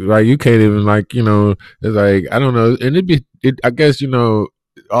even, like, you can't even, like, you know, it's like, I don't know. And I guess, you know,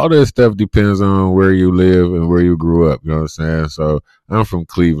 all this stuff depends on where you live and where you grew up, you know what I'm saying? So I'm from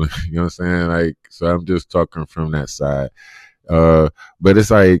Cleveland, you know what I'm saying? Like, so I'm just talking from that side. But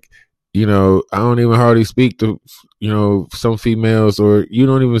it's like, you know, I don't even hardly speak to, you know, some females, or you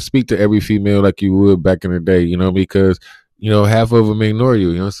don't even speak to every female like you would back in the day, you know, because, you know, half of them ignore you,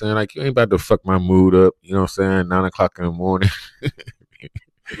 you know what I'm saying? Like, you ain't about to fuck my mood up, you know what I'm saying? 9:00 in the morning.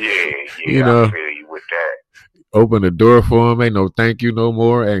 Yeah, you know, I feel you with that. Open the door for him, ain't no thank you no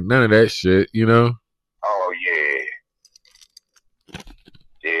more, ain't none of that shit, you know? Oh, yeah.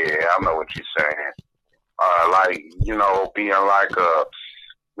 Yeah, I know what you're saying. Like, you know, being like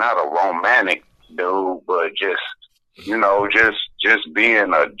not a romantic dude, but just, you know, just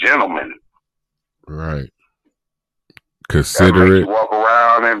being a gentleman. Right. Consider it. You walk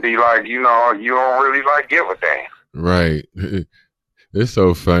around and be like, you know, you don't really like give a damn. Right. It's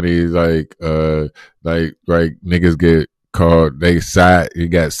so funny, like niggas get called they side. You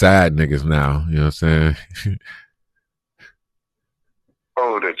got side niggas now. You know what I'm saying?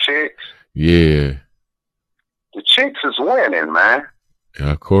 Oh, the chicks. Yeah. The chicks is winning, man.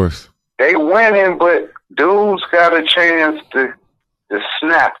 Yeah, of course. They winning, but dudes got a chance to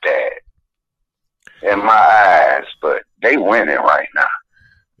snap that in my eyes. But they winning right now.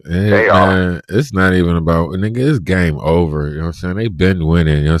 They Man, are. it's not even about nigga. It's game over. You know what I'm saying? They been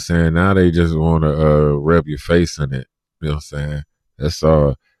winning. You know what I'm saying? Now they just want to rub your face in it. You know what I'm saying? That's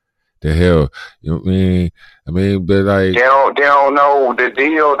all. The hell, you know what I mean? I mean, but like They don't know the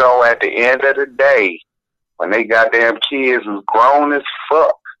deal though. At the end of the day, when they goddamn kids is grown as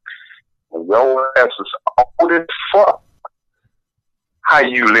fuck, and your ass is old as fuck, how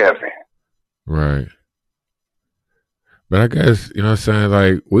you living? right. But I guess, you know what I'm saying,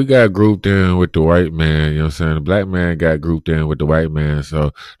 like we got grouped in with the white man, you know what I'm saying? The black man got grouped in with the white man.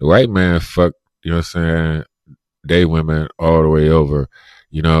 So the white man fucked, you know what I'm saying, they women all the way over,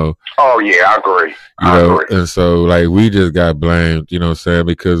 you know. Oh yeah, I agree. You I know, agree. and so like we just got blamed, you know what I'm saying,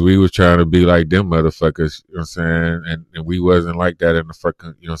 because we was trying to be like them motherfuckers, you know what I'm saying, and we wasn't like that in the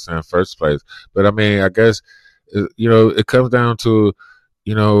fucking, you know what I'm saying, first place. But I mean, I guess, you know, it comes down to,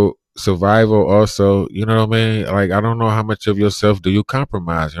 you know, survival also, you know what I mean? Like, I don't know how much of yourself do you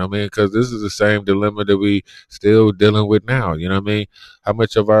compromise, you know what I mean? Because this is the same dilemma that we still dealing with now, you know what I mean? How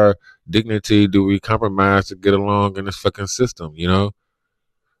much of our dignity do we compromise to get along in this fucking system, you know?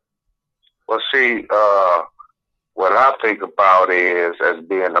 Well, see, what I think about is as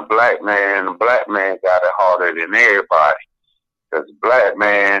being a black man, the black man got it harder than everybody. Because black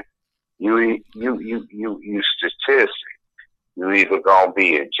man, you statistic. You either gonna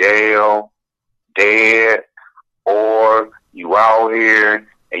be in jail, dead, or you out here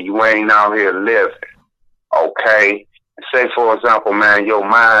and you ain't out here living. Okay? Say for example, man, your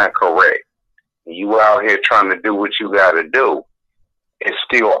mind correct. And you out here trying to do what you gotta do. It's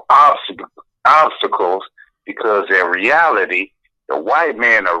still obstacles because in reality, the white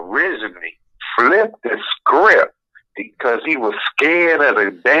man originally flipped the script because he was scared of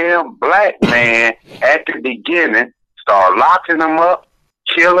the damn black man at the beginning, start locking them up,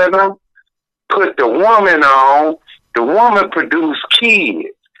 killing them, put the woman on. The woman produced kids.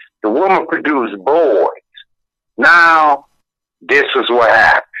 The woman produced boys. Now, this is what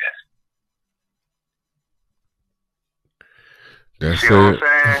happened. That's See what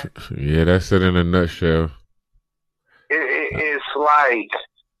I'm it. Yeah, that's it in a nutshell. It's like,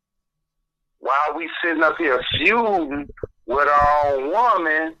 while we sitting up here feuding with our own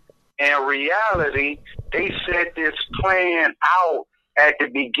woman, in reality, they set this plan out at the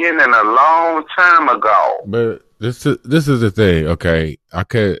beginning a long time ago. But this is the thing, okay? I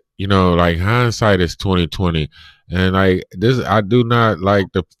could, you know, like hindsight is 2020, and like this, I do not like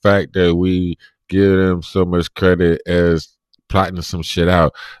the fact that we give them so much credit as plotting some shit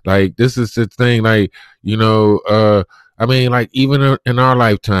out. Like this is the thing, like you know, I mean, like even in our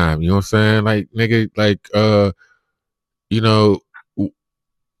lifetime, you know what I'm saying? Like nigga, like you know,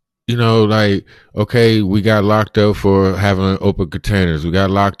 you know, like, okay, we got locked up for having open containers. We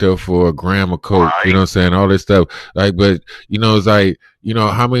got locked up for a gram of coke, you know what I'm saying? All this stuff. Like, but, you know, it's like, you know,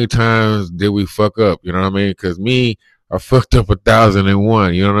 how many times did we fuck up? You know what I mean? Cause me, I fucked up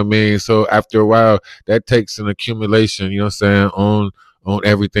 1,001, you know what I mean? So after a while, that takes an accumulation, you know what I'm saying, on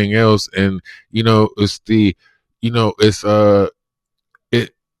everything else. And, you know, it's the, you know,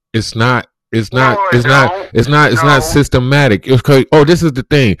 it it's not it's not systematic. It's crazy. Oh, this is the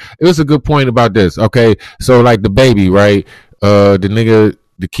thing. It was a good point about this. Okay, so like the baby, right? The nigga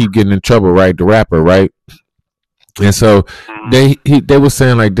to keep getting in trouble, right? The rapper, right? And so they were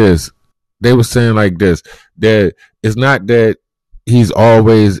saying like this. They were saying like this that it's not that he's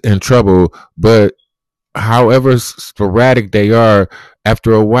always in trouble, but however sporadic they are,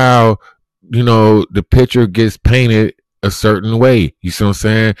 after a while, you know, the picture gets painted a certain way. You see what I'm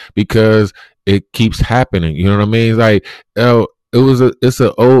saying? Because it keeps happening. You know what I mean? It's like, oh, it's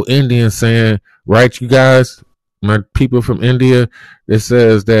an old Indian saying, right? You guys, my people from India, it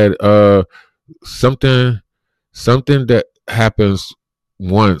says that something that happens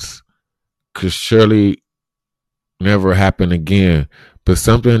once could surely never happen again, but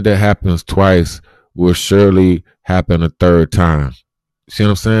something that happens twice will surely happen a third time. See what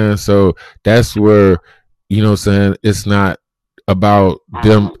I'm saying? So that's where, you know what I'm saying, it's not about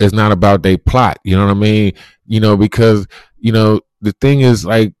them, it's not about they plot, you know what I mean? You know, because, you know, the thing is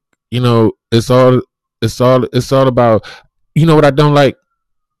like, you know, it's all about, you know what I don't like?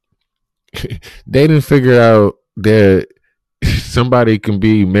 They didn't figure out that somebody can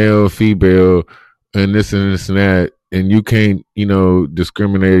be male, female, and this and that, and you can't, you know,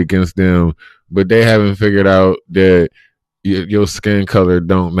 discriminate against them. But they haven't figured out that your skin color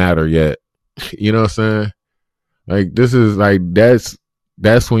don't matter yet. You know what I'm saying? Like this is like that's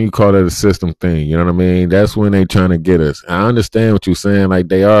when you call it a system thing. You know what I mean? That's when they trying to get us. I understand what you're saying. Like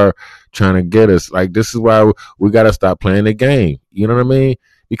they are trying to get us. Like this is why we got to stop playing the game. You know what I mean?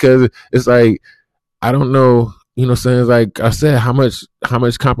 Because it's like I don't know. You know what I'm saying? It's like I said, how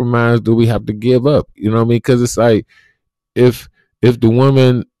much compromise do we have to give up? You know what I mean? Because it's like if if the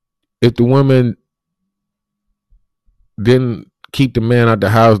woman if the woman didn't keep the man out the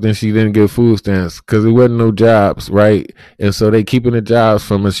house, then she didn't get food stamps because there wasn't no jobs, right? And so they keeping the jobs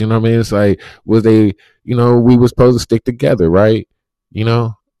from us. You know what I mean? It's like was they, we was supposed to stick together, right? You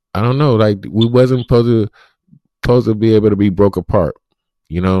know, I don't know. Like we wasn't supposed to be able to be broke apart.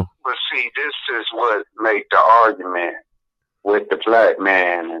 You know. But see, this is what make the argument with the black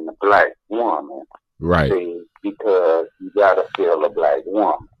man and the black woman. Right. See, because you gotta feel a black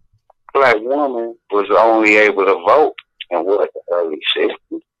woman. Black woman was only able to vote in what, the early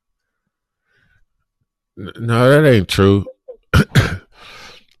 60s. No, that ain't true.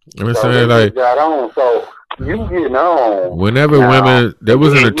 I'm saying like got on, so you get on. Whenever now, women, that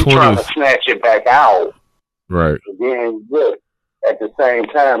was in the 20s. Trying to snatch it back out. Right. And then look, at the same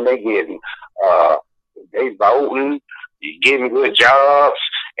time they getting they voting, getting good jobs,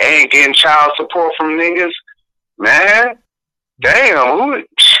 ain't getting child support from niggas. Man, damn, who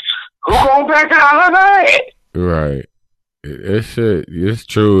going back out of that? Right. It's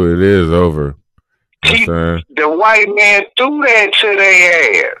true. It is over. The white man threw that to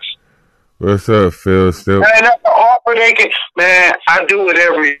their ass. What's up, Phil? Still? Man, that's the offer they can. Man, I do it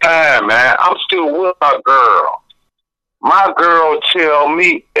every time, man. I'm still with my girl. My girl tell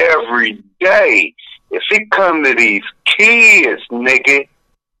me every day, if it come to these kids, nigga.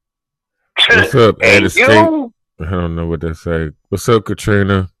 What's up, Ed Escape? I don't know what they say. What's up,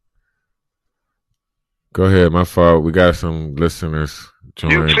 Katrina? Go ahead. My fault. We got some listeners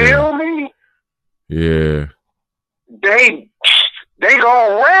joining. You feel me? Yeah. They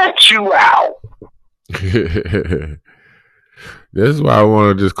gonna rat you out. This is why I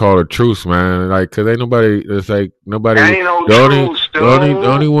want to just call a truce, man. Like, cause ain't nobody. It's like nobody. Ain't no truce, the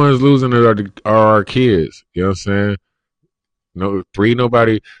only ones losing are our kids. You know what I'm saying? No, 3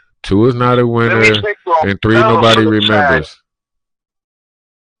 nobody. 2 is not a winner, and 3 nobody remembers.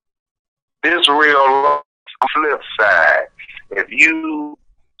 This real flip side. If you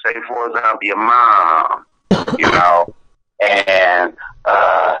say, for example, your mom, and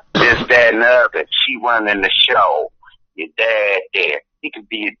this, that, and the other, she running the show. Your dad there. He could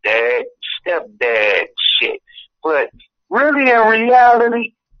be your dad, stepdad, shit. But really, in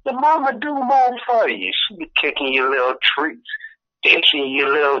reality, the mama do more for you. She be kicking your little treats, ditching your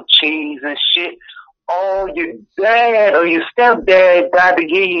little cheese and shit. All your dad or your stepdad got to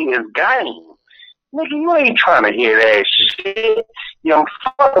give you is game. Nigga, you ain't trying to hear that shit. You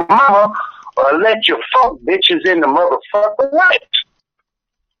fuck the mama or let your fuck bitches in the motherfucker what?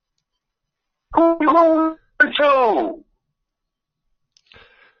 Who you going to?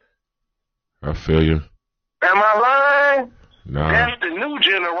 I feel you. Am I lying? No. That's the new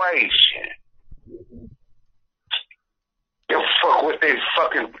generation. You fuck what they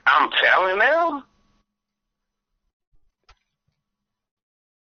fucking, I'm telling them.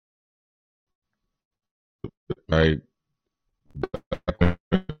 Like,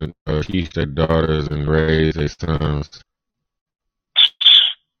 teach their daughters and raise their sons.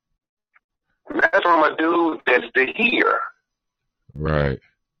 That's from a dude that's the here. Right.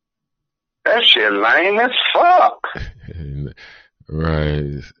 That shit lame as fuck.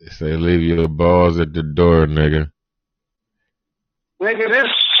 Right. Say leave your balls at the door, nigga. Nigga, this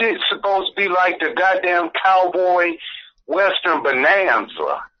shit's supposed to be like the goddamn cowboy western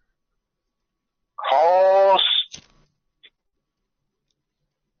bonanza. Horse.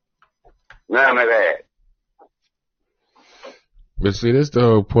 None of that. But see, this the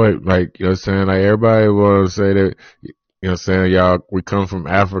whole point. Like, you know what I'm saying? Like, everybody want to say that, you know what I'm saying? Y'all, we come from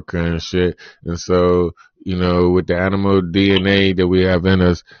Africa and shit. And so, with the animal DNA that we have in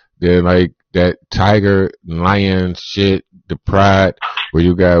us, then like that tiger, lion shit, the pride, where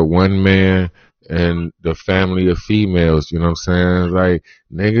you got one man and the family of females, you know what I'm saying? Like,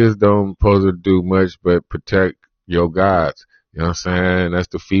 niggas don't supposed to do much but protect your gods. You know what I'm saying? That's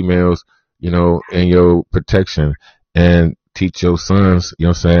the females, in your protection. And teach your sons, you know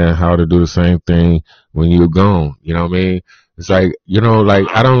what I'm saying, how to do the same thing when you're gone. You know what I mean? It's like, I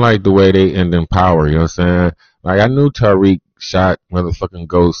don't like the way they end in power, you know what I'm saying? Like, I knew Tariq shot motherfucking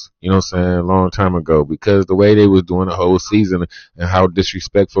Ghost, you know what I'm saying, a long time ago, because the way they was doing the whole season and how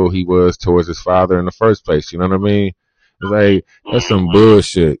disrespectful he was towards his father in the first place, you know what I mean? It's like, that's some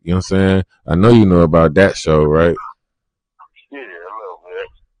bullshit, you know what I'm saying? I know you know about that show, right?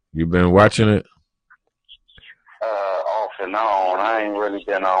 You been watching it? Off and on. I ain't really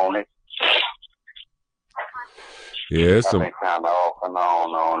been on it. Yeah, it's I've some been kind of off and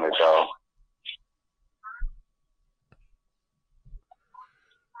on it though.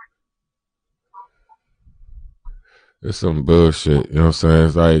 it's some bullshit. You know what I'm saying?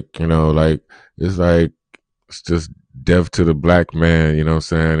 It's like, it's like it's just death to the black man, you know what I'm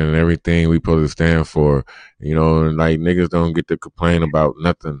saying, and everything we supposed to stand for, and like niggas don't get to complain about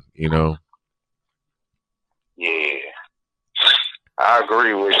nothing, Yeah, I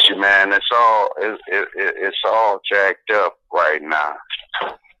agree with you, man. It's all jacked up right now,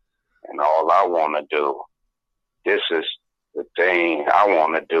 and all I want to do. This is the thing I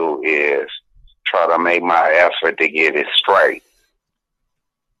want to do is try to make my effort to get it straight.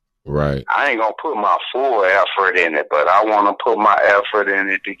 Right. I ain't gonna put my full effort in it, but I want to put my effort in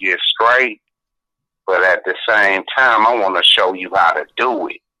it to get straight. But at the same time, I want to show you how to do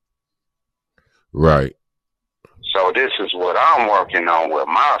it. Right. So this is what I'm working on with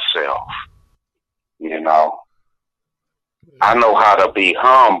myself. I know how to be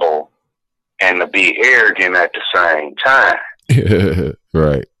humble and to be arrogant at the same time.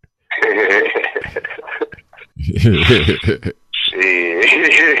 Right.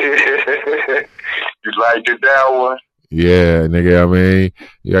 You liked it, that one? Yeah, nigga. I mean,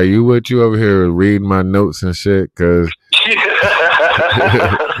 yeah, you over here reading my notes and shit, cause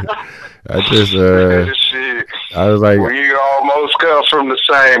I just Shit. I was like, we almost cut from the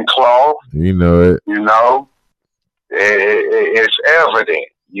same cloth. You know it. It's evident.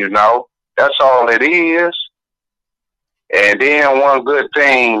 That's all it is. And then one good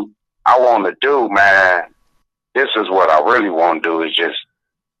thing I want to do, man, this is what I really want to do, is just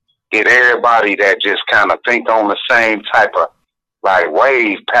get everybody that just kind of think on the same type of like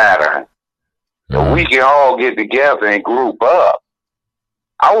wave pattern. So we can all get together and group up.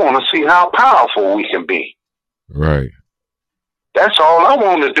 I want to see how powerful we can be. Right. That's all I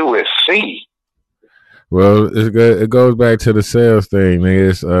want to do is see. Well, it goes back to the sales thing,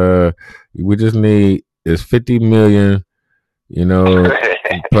 nigga. We just need 50 million,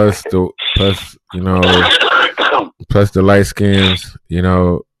 plus the light skins,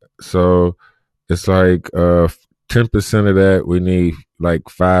 so it's like 10% of that we need like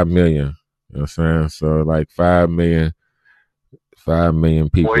 5 million. You know what I'm saying? So like 5 million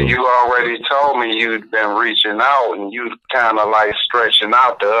people. Well, you already told me you'd been reaching out and you kind of like stretching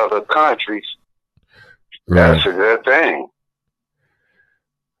out to other countries. Right. That's a good thing.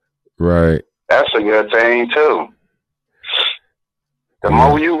 Right. That's a good thing too. The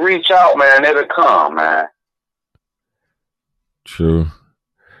more you reach out, man, it'll come, man. True.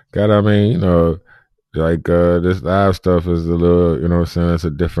 God, I mean, like this live stuff is a little, you know what I'm saying, it's a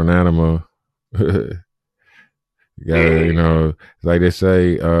different animal. You gotta, like they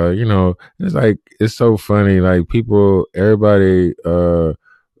say, it's like, it's so funny, like people, everybody,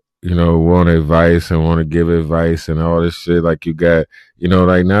 want advice and want to give advice and all this shit. Like you got,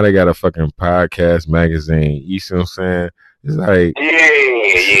 like now they got a fucking podcast magazine. You see what I'm saying? It's like, yeah.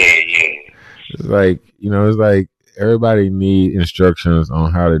 It's like, it's like everybody need instructions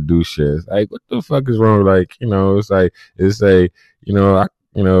on how to do shit. It's like, what the fuck is wrong? Like, it's like,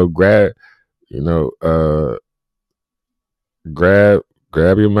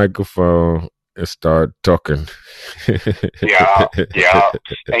 grab your microphone and start talking. Yeah.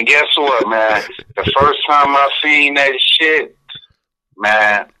 And guess what, man? The first time I seen that shit,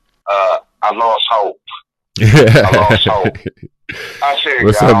 man, I lost hope. I said,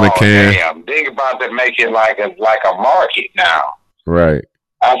 "What's up, McCann? Damn, they about to make it like a market now." Right.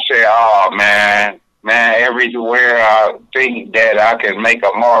 I said, "Oh man, everywhere I think that I can make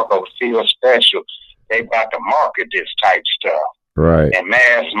a mark or feel special, they about to market this type stuff, right, and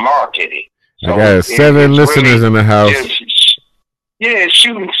mass market it." So I got 7 listeners really in the house.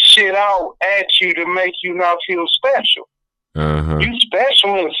 Shooting shit out at you to make you not feel special. You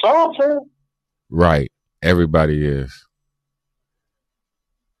special in something, right? Everybody is.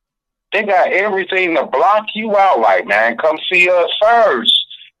 They got everything to block you out. Like, man, come see us first.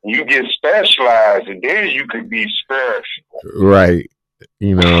 You get specialized, and then you could be special. Right.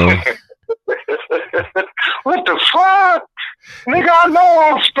 What the fuck? Nigga, I know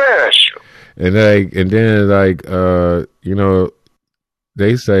I'm special. And then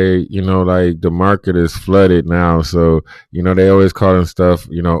they say, like the market is flooded now. So, they always calling stuff,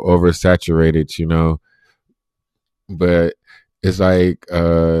 oversaturated, but it's like,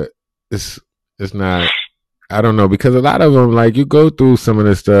 it's not, I don't know, because a lot of them, like you go through some of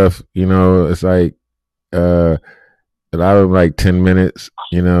this stuff, it's like, a lot of them like 10 minutes,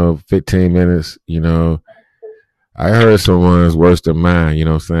 15 minutes, I heard someone's worse than mine. You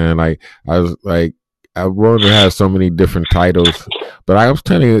know what I'm saying? Like I was like, I wanted to have so many different titles, but I was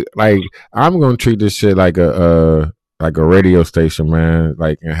telling you, like, I'm gonna treat this shit like a radio station, man.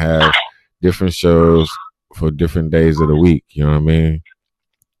 Like, and have different shows for different days of the week. You know what I mean?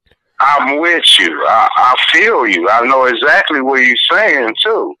 I'm with you. I feel you. I know exactly what you're saying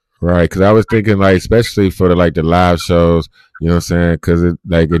too. Right, because I was thinking like, especially for the live shows, you know what I'm saying? Because it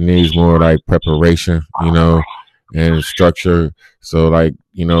needs more like preparation, you know, and structure. So like,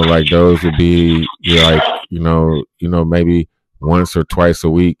 you know, like those would be like, maybe once or twice a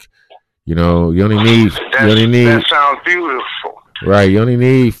week. You know, you only That need sounds beautiful. right. You only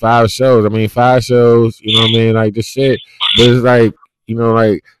need 5 shows. I mean, 5 shows. You know what I mean? Like this shit, but it's like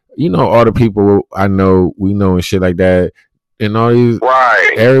all the people I know, we know and shit like that, and all these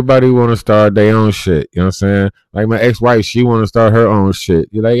Right. everybody want to start their own shit. You know what I'm saying? Like my ex-wife, she want to start her own shit.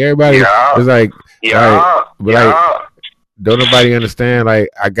 You like everybody Yeah. is like, Yeah. but like, Yeah. don't nobody understand. Like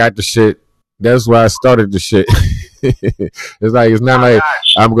I got the shit. That's why I started the shit. It's like it's not I like got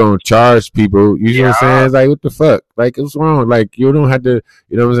you. I'm gonna charge people. You know what I'm saying? Yeah. It's like what the fuck? Like what's wrong? Like you don't have to.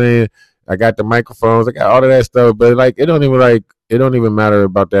 You know what I'm saying? I got the microphones. I got all of that stuff. But like it don't even matter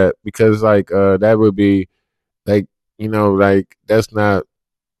about that because like that would be like like that's not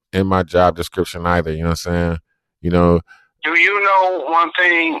in my job description either. You know what I'm saying? You know. Do you know one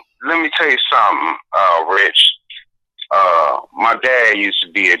thing? Let me tell you something, Rich. My dad used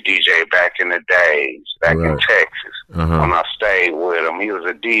to be a DJ back in the days, back in Right. Texas, when I stayed with him. He was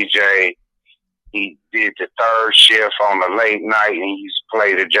a DJ. He did the third shift on the late night, and he used to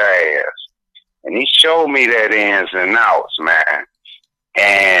play the jazz. And he showed me that ins and outs, man.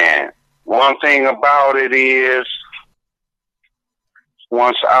 And one thing about it is,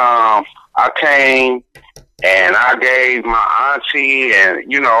 once I came and I gave my auntie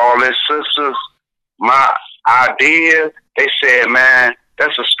and all his sisters my idea, they said, man,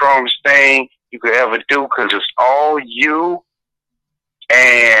 that's the strongest thing you could ever do because it's all you,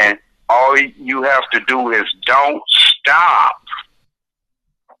 and all you have to do is don't stop.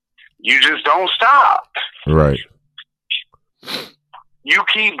 You just don't stop. Right. You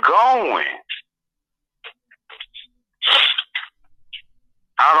keep going.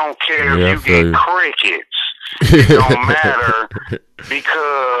 I don't care if you get crickets. It don't matter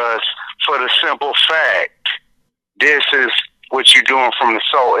because for the simple fact, this is what you're doing from the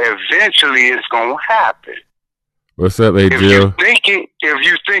soul. Eventually, it's gonna happen. What's up, Jill? If you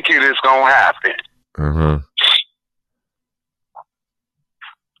think it is gonna happen.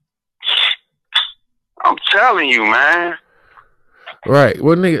 I'm telling you, man. Right.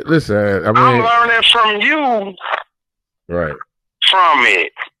 Well, nigga, listen. I mean, I'm learning from you. Right. From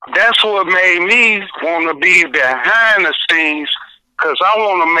it. That's what made me want to be behind the scenes, because I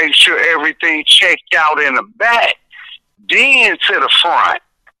want to make sure everything checked out in the back, then to the front.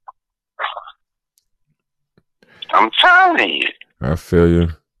 I'm telling you. I feel you.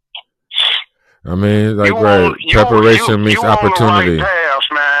 I mean, like, preparation meets opportunity. You on the right path,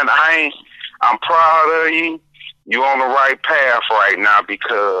 man. I'm proud of you. You on the right path right now,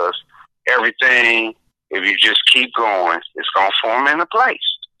 because everything, if you just keep going, it's going to form into place.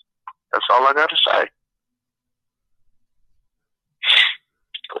 That's all I got to say.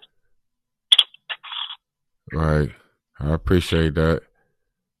 Right. I appreciate that.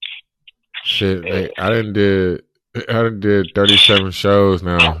 Shit, like, I done did 37 shows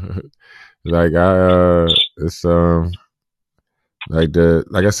now. Like it's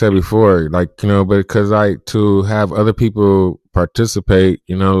like I said before, like, but because to have other people participate,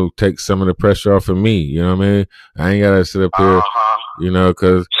 take some of the pressure off of me. You know what I mean? I ain't gotta sit up here,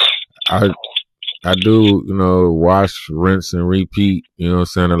 because I do, wash, rinse, and repeat. You know what I'm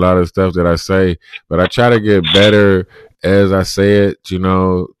saying? A lot of stuff that I say, but I try to get better as I say it.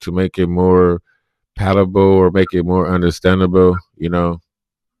 To make it more palatable or make it more understandable.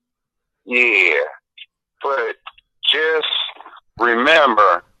 Yeah, but just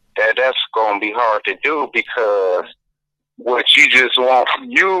remember that that's going to be hard to do, because what you just want,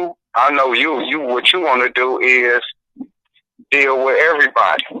 I know what you want to do is deal with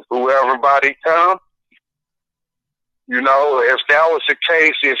everybody, everybody come. If that was the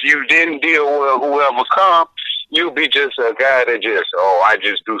case, if you didn't deal with whoever come, you'd be just a guy that I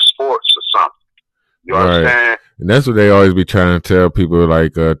just do sports or something. You understand? And that's what they always be trying to tell people,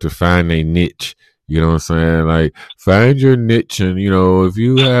 like, to find a niche. You know what I'm saying? Like, find your niche, and if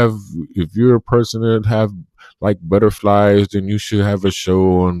you're a person that have like butterflies, then you should have a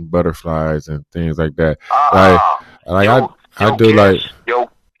show on butterflies and things like that.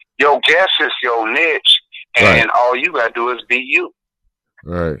 Your guess is your niche, and all you gotta do is be you.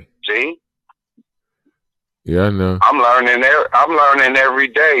 Right. See? Yeah, I know. I'm learning every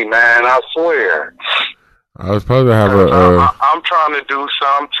day, man. I swear. I was supposed to have Cause a I'm trying to do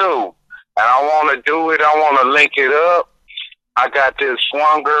some too, and I want to do it. I want to link it up. I got this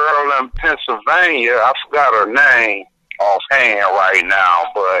one girl in Pennsylvania. I forgot her name offhand right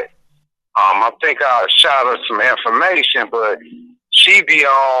now, but I think I'll shout her some information. But she be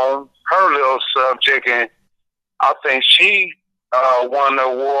on her little subject, and I think she won the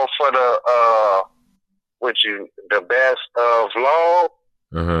award for the best of vlog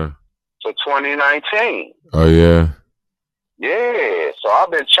for 2019. Oh yeah. Yeah, so I've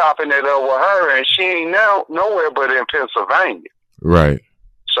been chopping it up with her, and she ain't nowhere but in Pennsylvania. Right.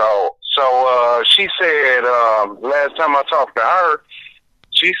 So she said last time I talked to her,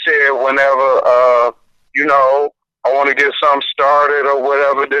 she said whenever I want to get something started or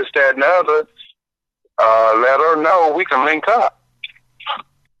whatever, this, that, and the other, let her know, we can link up.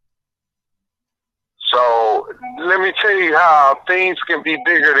 So let me tell you how things can be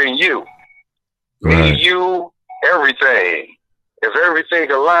bigger than you. Right. Me, you, everything. If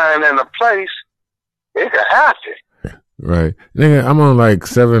everything aligned in a place, it could happen. Right. Nigga, I'm on like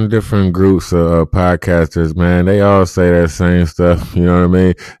 7 different groups of podcasters, man. They all say that same stuff. You know what I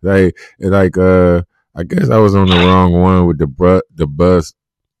mean? I guess I was on the wrong one with the buzz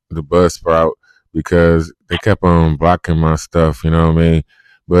sprout because they kept on blocking my stuff. You know what I mean?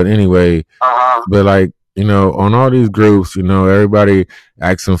 But anyway, but like, you know, on all these groups, you know, everybody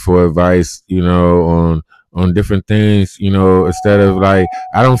asking for advice, you know, on different things, you know, instead of like,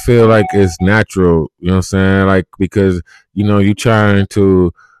 I don't feel like it's natural, you know what I'm saying? Like, because, you know, you trying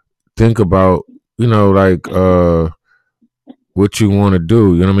to think about, you know, like, what you want to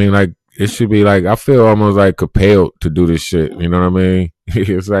do, you know what I mean? Like, it should be like, I feel almost like compelled to do this shit, you know what I mean?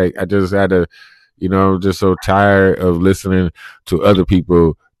 It's like, I just had to, you know, I'm just so tired of listening to other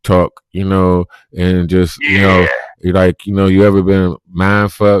people talk, you know, and just, you know, like, you know, you ever been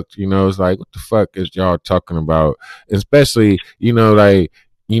mind fucked, you know, it's like, what the fuck is y'all talking about? Especially, you know, like,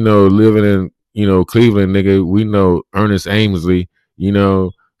 you know, living in, you know, Cleveland, nigga, we know Ernest Amesley, you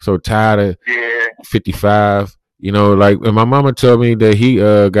know, so tired of 55, you know, like, and my mama told me that he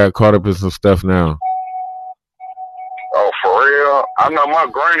got caught up in some stuff now. Oh, for real? I know my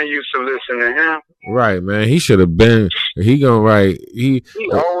granny used to listen to him. Right, man. He should have been. He gonna write. He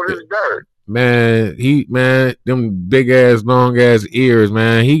old as dirt. Man, them big ass, long ass ears,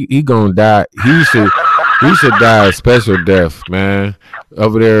 man. He gonna die. He should die a special death, man.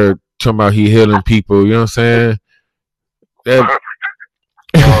 Over there talking about he healing people. You know what I'm saying? That,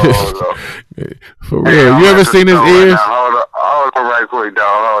 for real. You ever seen his ears? Hold on right quick, dog.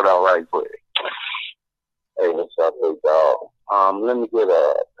 Hold on right quick. Hey, what's up, big dog? Let me get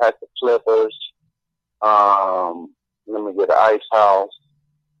a pack of Clippers. Let me get an Ice House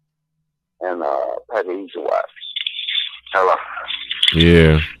and a pack of Easy Wipes. Hello.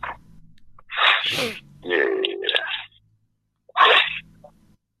 Yeah. Yeah.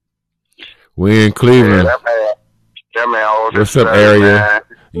 We in Cleveland. Yeah, that man what's up, area? Man.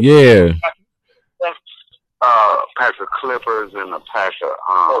 Yeah. Pack of Clippers and a pack of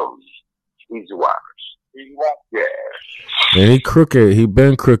Easy Wipes. Yeah. And he crooked. He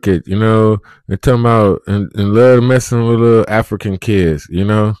been crooked, you know. And talking about and love messing with little African kids, you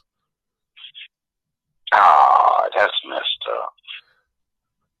know. Ah, that's messed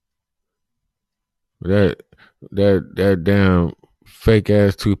up. That damn fake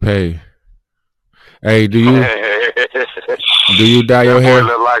ass toupee. Hey, do you dye your hair? That boy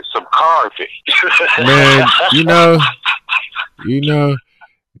look like some carpet. Man, you know.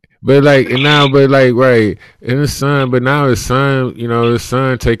 But like right in the sun, but now his son, you know, his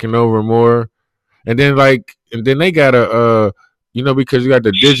son taking over more, and then they got you know, because you got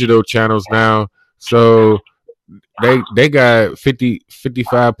the digital channels now, so they got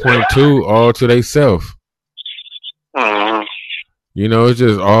 55.2 all to themselves. Mm-hmm. You know, it's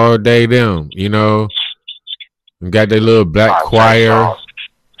just all day them. You know, and got their little black choir.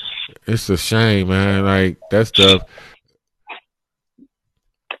 It's a shame, man. Like that stuff.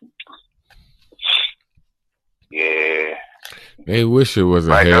 Yeah. They wish it was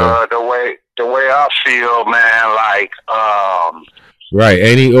a like, hell. The way I feel, man, like right,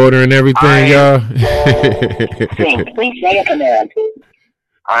 any order and everything, y'all.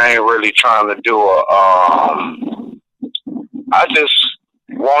 I ain't really trying to do I just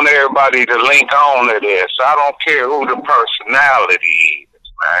want everybody to link on to this. I don't care who the personality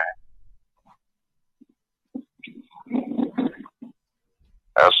is, man.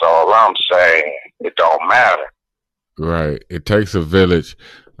 That's all I'm saying. It don't matter. Right. It takes a village.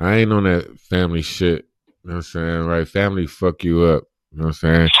 I ain't on that family shit. You know what I'm saying? Right. Family fuck you up. You know what I'm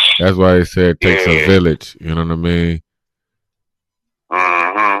saying? That's why they said it takes a Yeah. village. You know what I mean?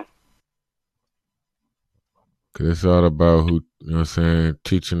 Mm-hmm. Cause it's all about who, you know what I'm saying,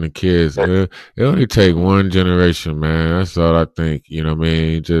 teaching the kids. It only take one generation, man. That's all I think. You know what I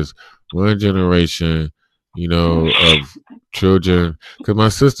mean? Just one generation, you know, of children. Cause my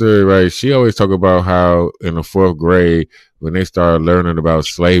sister, right, she always talk about how in the fourth grade, when they started learning about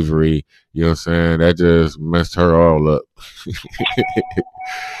slavery, you know what I'm saying, that just messed her all up.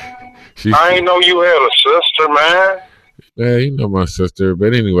 she, I ain't know you had a sister, man. yeah, you know my sister.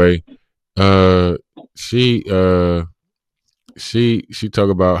 But anyway, uh, she, uh, she talk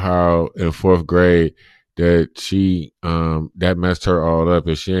about how in fourth grade that she that messed her all up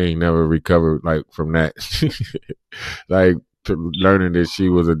and she ain't never recovered like from that. Like learning that she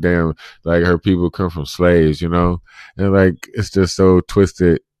was a damn like her people come from slaves, you know? And like it's just so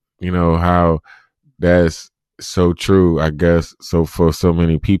twisted, you know, how that's so true, I guess, so for so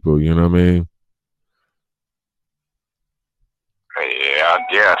many people, you know what I mean? Yeah, I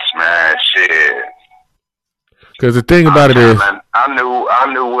guess, man. Shit. Because the thing about it is, I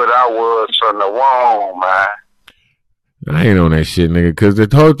knew what I was from the womb, man. I ain't on that shit, nigga. Because the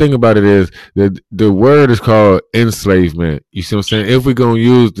whole thing about it is that the word is called enslavement. You see what I'm saying? If we gonna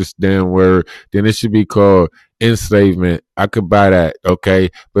use this damn word, then it should be called enslavement. I could buy that,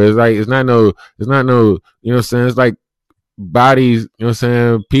 okay? But it's like it's not no, you know what I'm saying? It's like bodies, you know what I'm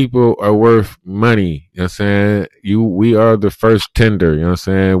saying? People are worth money. You know what I'm saying? We are the first tender. You know what I'm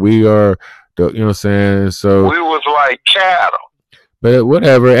saying? We are the, you know what I'm saying? So we was like cattle. but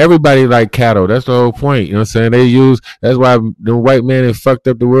whatever, everybody like cattle. That's the whole point. You know what I'm saying? That's why the white man have fucked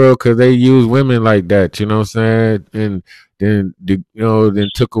up the world because they use women like that. You know what I'm saying? And then, then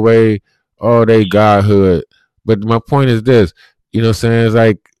took away all their godhood. But my point is this, you know what I'm saying? It's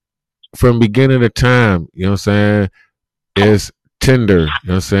like from beginning of time, you know what I'm saying? It's tender. You know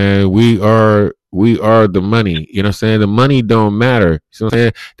what I'm saying? We are the money. You know what I'm saying? The money don't matter. You know what I'm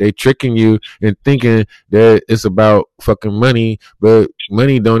saying? They tricking you and thinking that it's about fucking money, but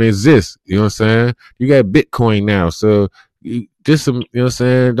money don't exist. You know what I'm saying? You got Bitcoin now. So just you know what I'm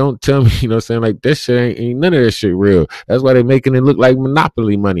saying? Don't tell me, you know what I'm saying? Like that shit ain't none of that shit real. That's why they making it look like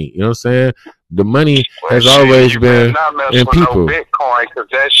monopoly money. You know what I'm saying? The money Well, has shit, always you better been not mess in with no people. Bitcoin because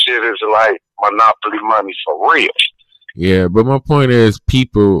that shit is like monopoly money for real. Yeah, but my point is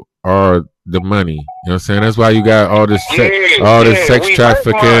people are the money. You know what I'm saying? That's why you got all this Yeah, sex we make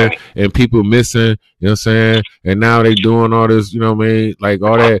trafficking money. and people missing, you know what I'm saying? And now they doing all this, you know what I mean? Like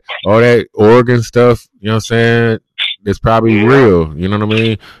all that organ stuff, you know what I'm saying? It's probably Yeah. real, you know what I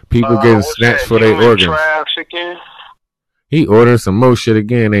mean? People getting What's snatched that? for their Human organs. trafficking? He ordered some more shit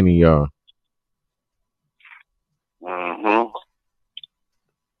again, ain't he, y'all? Mm-hmm.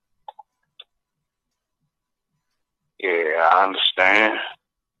 Yeah, I understand.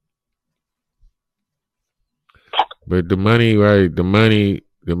 But the money, right? The money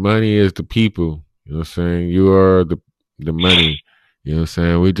is the people. You know what I'm saying? You are the money. You know what I'm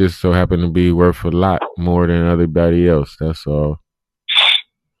saying? We just so happen to be worth a lot more than everybody else. That's all.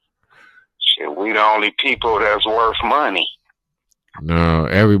 Shit, we the only people that's worth money. No,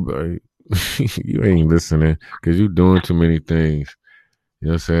 everybody, you ain't listening because you doing too many things. You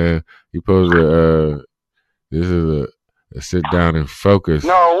know what I'm saying? You supposed to. This is a sit down and focus.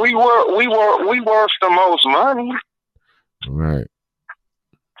 No, we worth the most money. Right.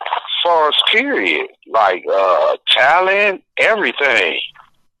 As far as period, like talent, everything,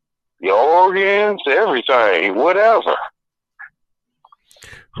 your organs, everything, whatever.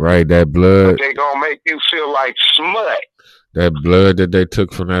 Right. That But blood. they gonna make you feel like smut. That blood that they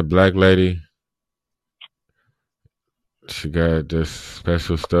took from that black lady. She got this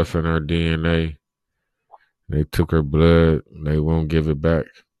special stuff in her DNA. They took her blood. They won't give it back.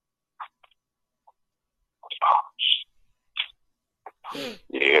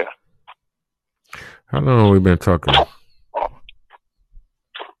 Yeah. How long have we been talking?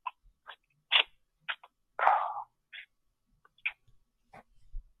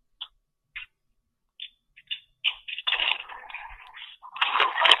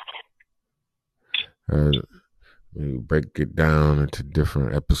 We break it down into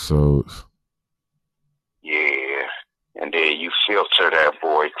different episodes. Yeah. And then you filter that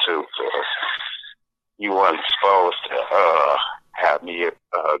boy too, cause you wasn't supposed to have me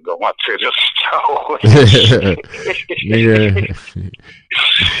going to the store. Nigga.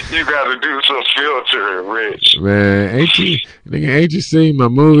 You gotta do some filtering, Rich. Man, ain't you seen my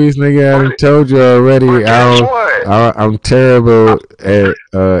movies, nigga? I done told you already. I'm terrible at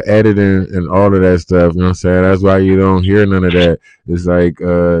editing and all of that stuff. You know what I'm saying? That's why you don't hear none of that. It's like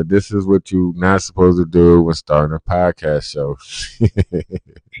this is what you not supposed to do when starting a podcast show.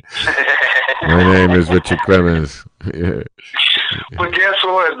 My name is Richard Clemens. Yeah. But guess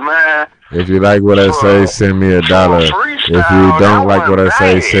what, man? If you like what I say, send me $1. If you don't like what I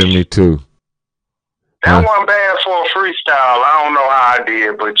say, send me $2. That wasn't bad for a freestyle. I don't know how I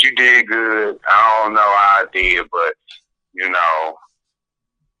did, but you did good. I don't know how I did, but, you know,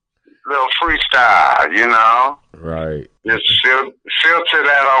 little freestyle, you know? Right. Just filter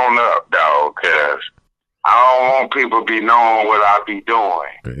that on up, though, because I don't want people to be knowing what I be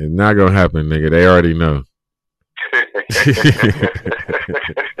doing. It's not going to happen, nigga. They already know.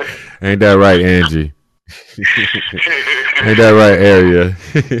 Ain't that right, Angie? Ain't that right, Area?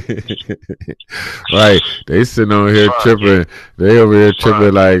 Right. They sitting on here tripping. They over here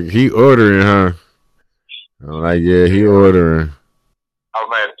tripping like, he ordering, huh? I'm like, yeah, he ordering.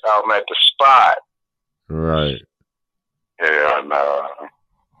 I'm at the spot. Right. Yeah, no.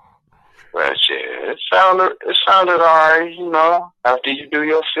 But shit, it sounded alright, you know. After you do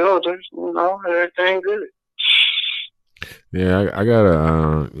your filters, you know, everything good. Yeah, I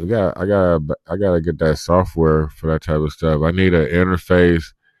gotta get that software for that type of stuff. I need an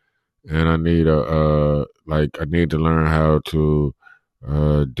interface, and I need I need to learn how to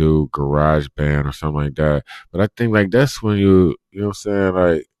do GarageBand or something like that. But I think like that's when you know what I'm saying,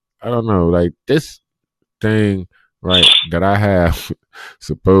 like I don't know, like this thing right that I have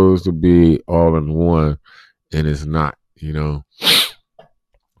supposed to be all in one, and it's not, you know.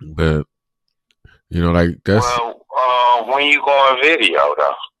 But you know, like that's when you go on video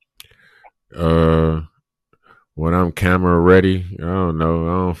though. When I'm camera ready, I don't know.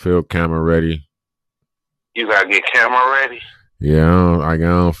 I don't feel camera ready. You gotta get camera ready? Yeah, I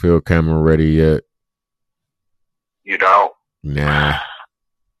don't feel camera ready yet. You don't? Nah.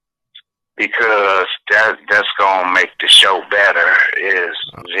 Because that's gonna make the show better is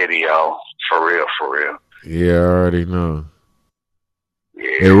video. For real. Yeah, I already know.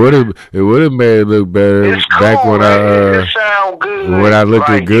 Yeah. It would have made it look better back when it sound good. When I looked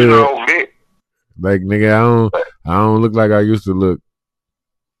like, good. You know, like nigga, I don't look like I used to look.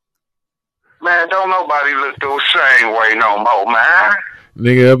 Man, don't nobody look the same way no more, man.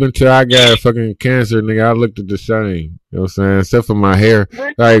 Nigga, up until I got fucking cancer, nigga, I looked at the same. You know what I'm saying? Except for my hair.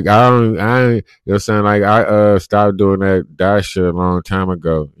 Like I ain't, you know what I'm saying? Like I stopped doing that shit a long time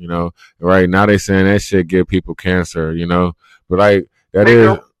ago, you know. Right now they saying that shit give people cancer, you know. But like that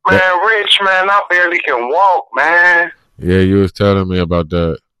nigga, is man, Rich, man, I barely can walk, man. Yeah, you was telling me about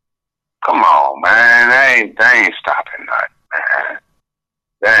that. Come on, man. They ain't stopping nothing, man.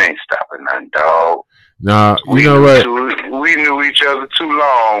 They ain't stopping nothing, dog. Nah, you know what? We knew each other too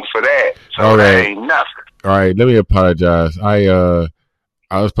long for that, so that ain't nothing. All right, let me apologize. I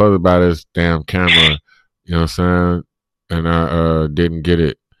was supposed to buy this damn camera, you know what I'm saying, and I didn't get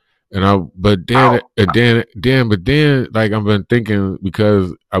it. And but then, like I've been thinking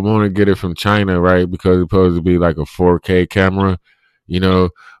because I want to get it from China, right? Because it's supposed to be like a 4K camera, you know.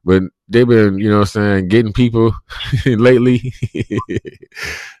 But they've been, you know what I'm saying, getting people lately.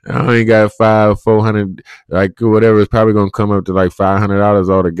 I only got $400, like whatever. It's probably gonna come up to like $500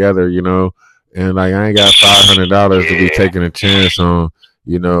 altogether, you know. And like I ain't got $500 to be taking a chance on,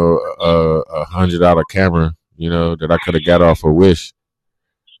 you know, $100 camera, you know, that I could have got off a Wish.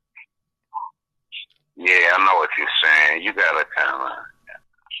 Yeah, I know what you're saying. You got a camera.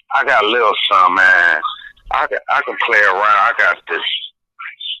 I got a little something, man. I can play around. I got this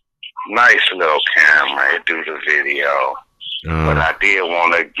nice little camera to do the video. But I did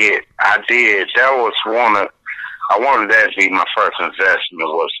want to get. I wanted that to be my first investment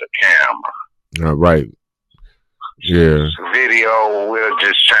was a camera. Right. Yeah. Video will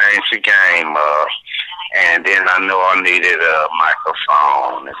just change the game up. And then I knew I needed a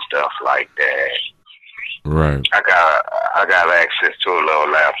microphone and stuff like that. Right. I got access to a little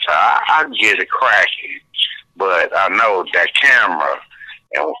laptop. I can get it cracking, but I know that camera,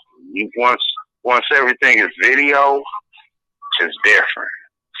 and once everything is video, it's different.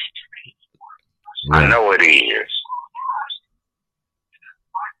 Right. I know it is.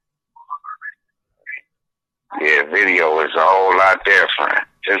 Yeah, video is a whole lot different.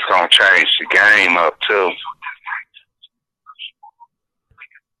 It's gonna change the game up too.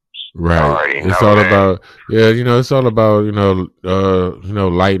 Right. It's all about it's all about,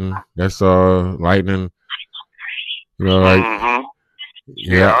 lighting. That's all lightning. You know, like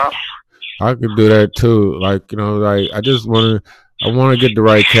Yeah, Yeah. I could do that too. Like, like I want to get the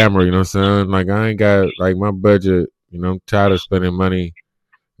right camera. You know what I'm saying? Like, I ain't got like my budget. I'm tired of spending money.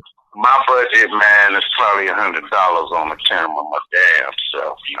 My budget, man, is probably $100 on the camera my damn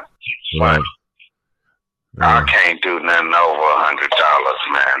self. But Right. I Uh, can't do nothing over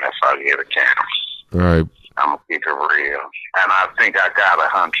 $100, man, if I get a camera. right. I'm gonna keep it real. And I think I got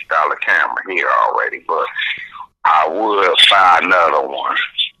 $100 camera here already, but I would buy another one.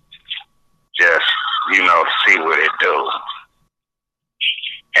 Just, see what it do.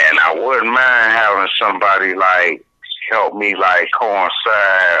 And I wouldn't mind having somebody like help me like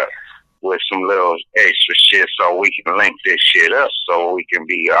coincide with some little extra shit so we can link this shit up so we can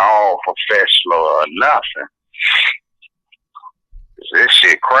be all professional or nothing. This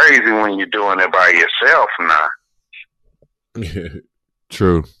shit crazy when you're doing it by yourself now.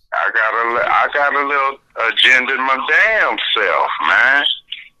 True. I got a little agenda in my damn self, man.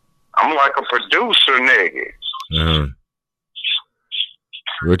 I'm like a producer, nigga. Uh-huh.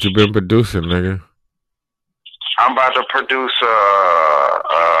 What you been producing, nigga? I'm about to produce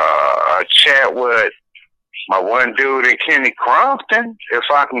a chat with my one dude in Kenny Crompton, if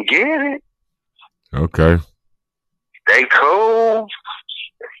I can get it. Okay. They cool.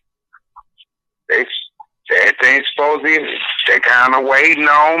 Everything's supposed to be, they kind of waiting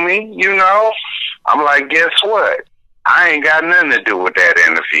on me, I'm like, guess what? I ain't got nothing to do with that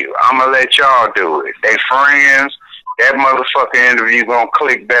interview. I'm going to let y'all do it. They friends. That motherfucking interview going to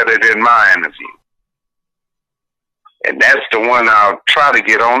click better than my interview. And that's the one I'll try to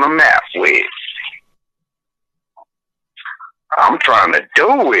get on the map with. I'm trying to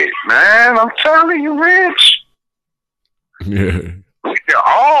do it, man. I'm telling you, Rich. Yeah. We can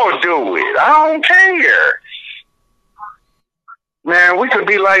all do it. I don't care. Man, we could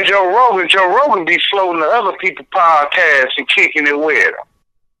be like Joe Rogan. Joe Rogan be floating to other people's podcasts and kicking it with them.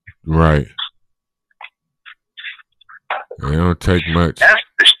 Right. It don't take much. That's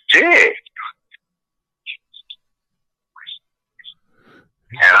the shit.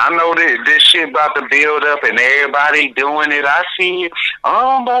 And I know that this shit about to build up and everybody doing it. I see it.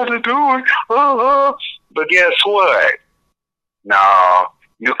 I'm about to do it. But guess what? No,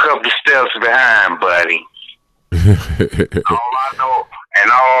 you a couple steps behind, buddy.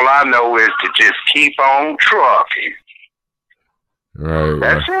 all I know is to just keep on trucking. Right.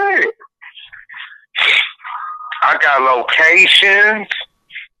 That's it. I got locations.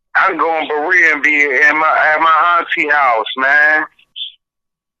 I can go in Berea and be at my auntie house, man.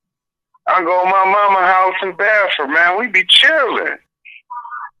 I can go to my mama house in Bedford, man. We be chilling.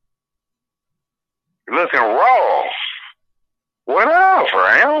 Looking raw.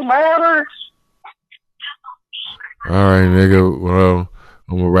 Whatever. It don't matter. All right, nigga. Well,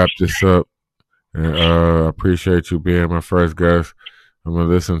 I'm gonna wrap this up, and I appreciate you being my first guest. I'm gonna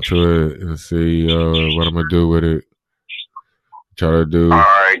listen to it and see what I'm gonna do with it. Try to do. All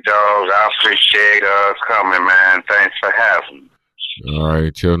right, dog. I appreciate coming, man. Thanks for having me. All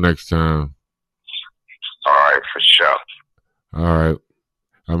right. Till next time. All right, for sure. All right.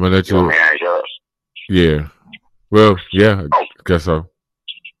 I'm gonna let you. Want me to hang up? Yeah. Well, yeah. I guess so.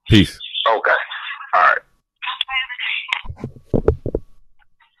 Peace. Okay. All right.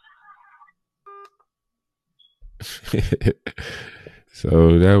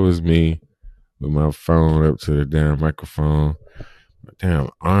 So that was me with my phone up to the damn microphone. My damn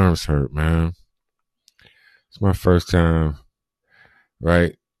arms hurt, man. It's my first time,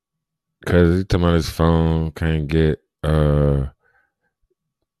 right? Because he talking about his phone can't get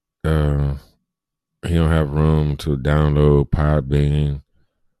he don't have room to download Podbean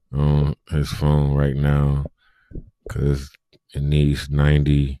on his phone right now because it needs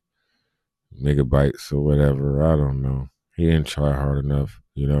 90 megabytes or whatever. I don't know. He didn't try hard enough,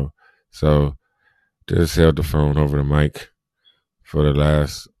 So just held the phone over the mic for the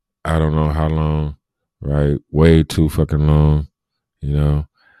last, I don't know how long, right? Way too fucking long,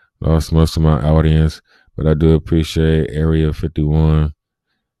 Lost most of my audience, but I do appreciate Area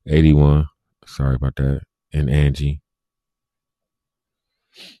 5181. Sorry about that. And Angie.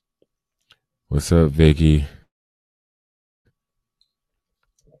 What's up, Vicky?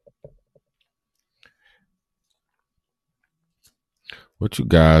 What you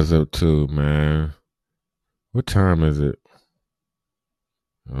guys up to, man? What time is it?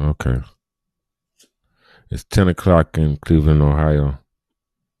 Okay. It's 10 o'clock in Cleveland, Ohio.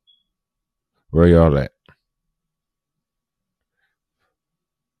 Where y'all at?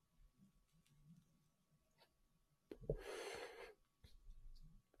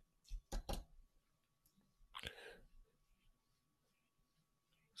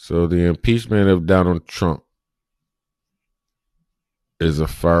 So the impeachment of Donald Trump is a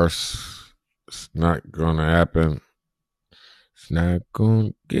farce. It's not gonna happen. It's not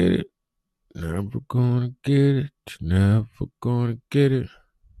gonna get it. Never gonna get it. Never gonna get it.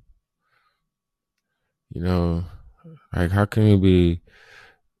 You know, like how can you be?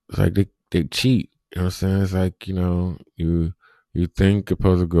 It's like they cheat. You know what I'm saying? It's like you think you're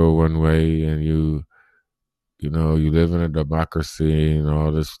supposed to go one way, and you live in a democracy and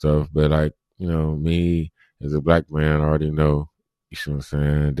all this stuff, but like me as a black man, I already know. You see what I'm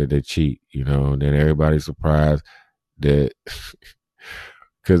saying? That they cheat. And then everybody's surprised that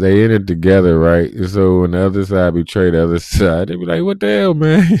because they ended together, right? And so when the other side betrayed the other side, they be like, "What the hell,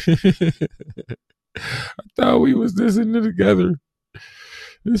 man? I thought we was this and that together.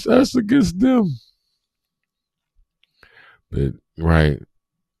 It's us against them." But right,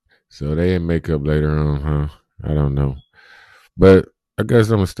 so they didn't make up later on, huh? I don't know, but I guess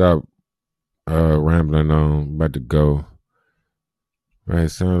I'm gonna stop rambling on. I'm about to go.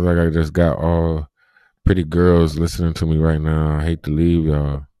 Right, sounds like I just got all pretty girls listening to me right now. I hate to leave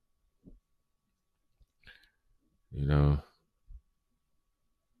y'all. You know.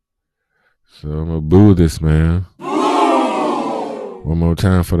 So I'm gonna boo this man. One more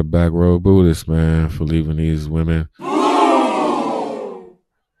time for the back row. Boo this man for leaving these women.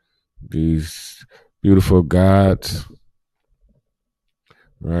 These beautiful gods.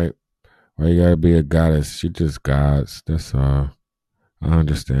 Right? Why you gotta be a goddess? She just gods. That's all. I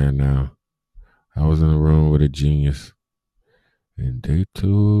understand now. I was in a room with a genius. And they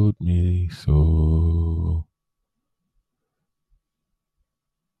told me so.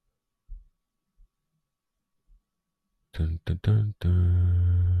 Dun, dun, dun,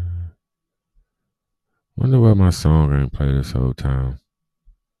 dun. Wonder why my song ain't played this whole time.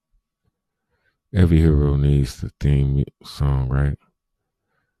 Every hero needs the theme song, right?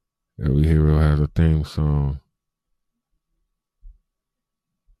 Every hero has a theme song.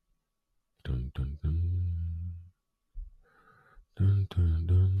 Dun, dun, dun. Dun, dun,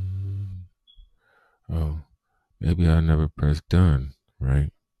 dun. Oh, maybe I never pressed done,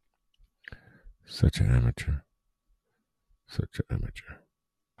 right? Such an amateur. Such an amateur.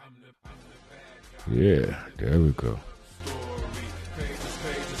 Yeah, there we go.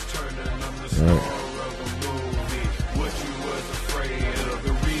 Right.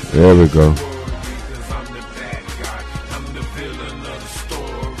 There we go.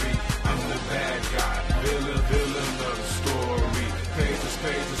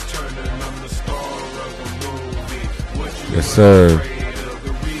 Yes, sir.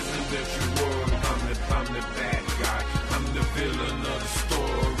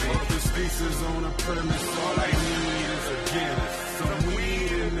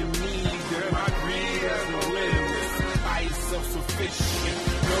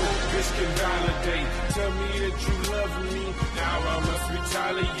 Tell me that you love me, now I must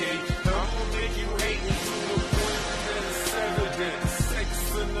retaliate. I'm gonna make you hate me to the point that it's evident. Sex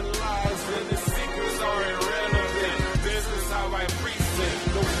and the lies and the secrets are irrelevant. This is how I present.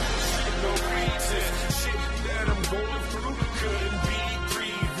 No shit, no pretense. Shit that I'm going through couldn't be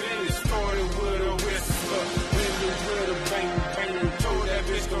prevented. Started with a whisper, ended with a bang bang. Told that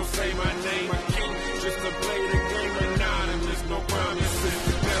bitch don't say my name. I can't just to play the game anonymous, no promises.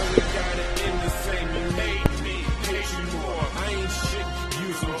 Now we got it in the same. You made me hate you more. I ain't shit,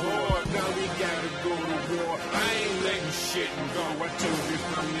 you's a whore. Now we gotta go to war. I ain't letting shit go. I told you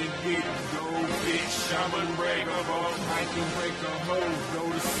from the get-go, bitch. I'm unbreakable. I can break a hole, go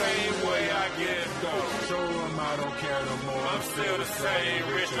the same way I get though. Show 'em I don't care no more. I'm still the same,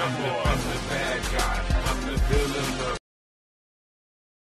 rich or poor. I'm the bad guy. I'm the villain of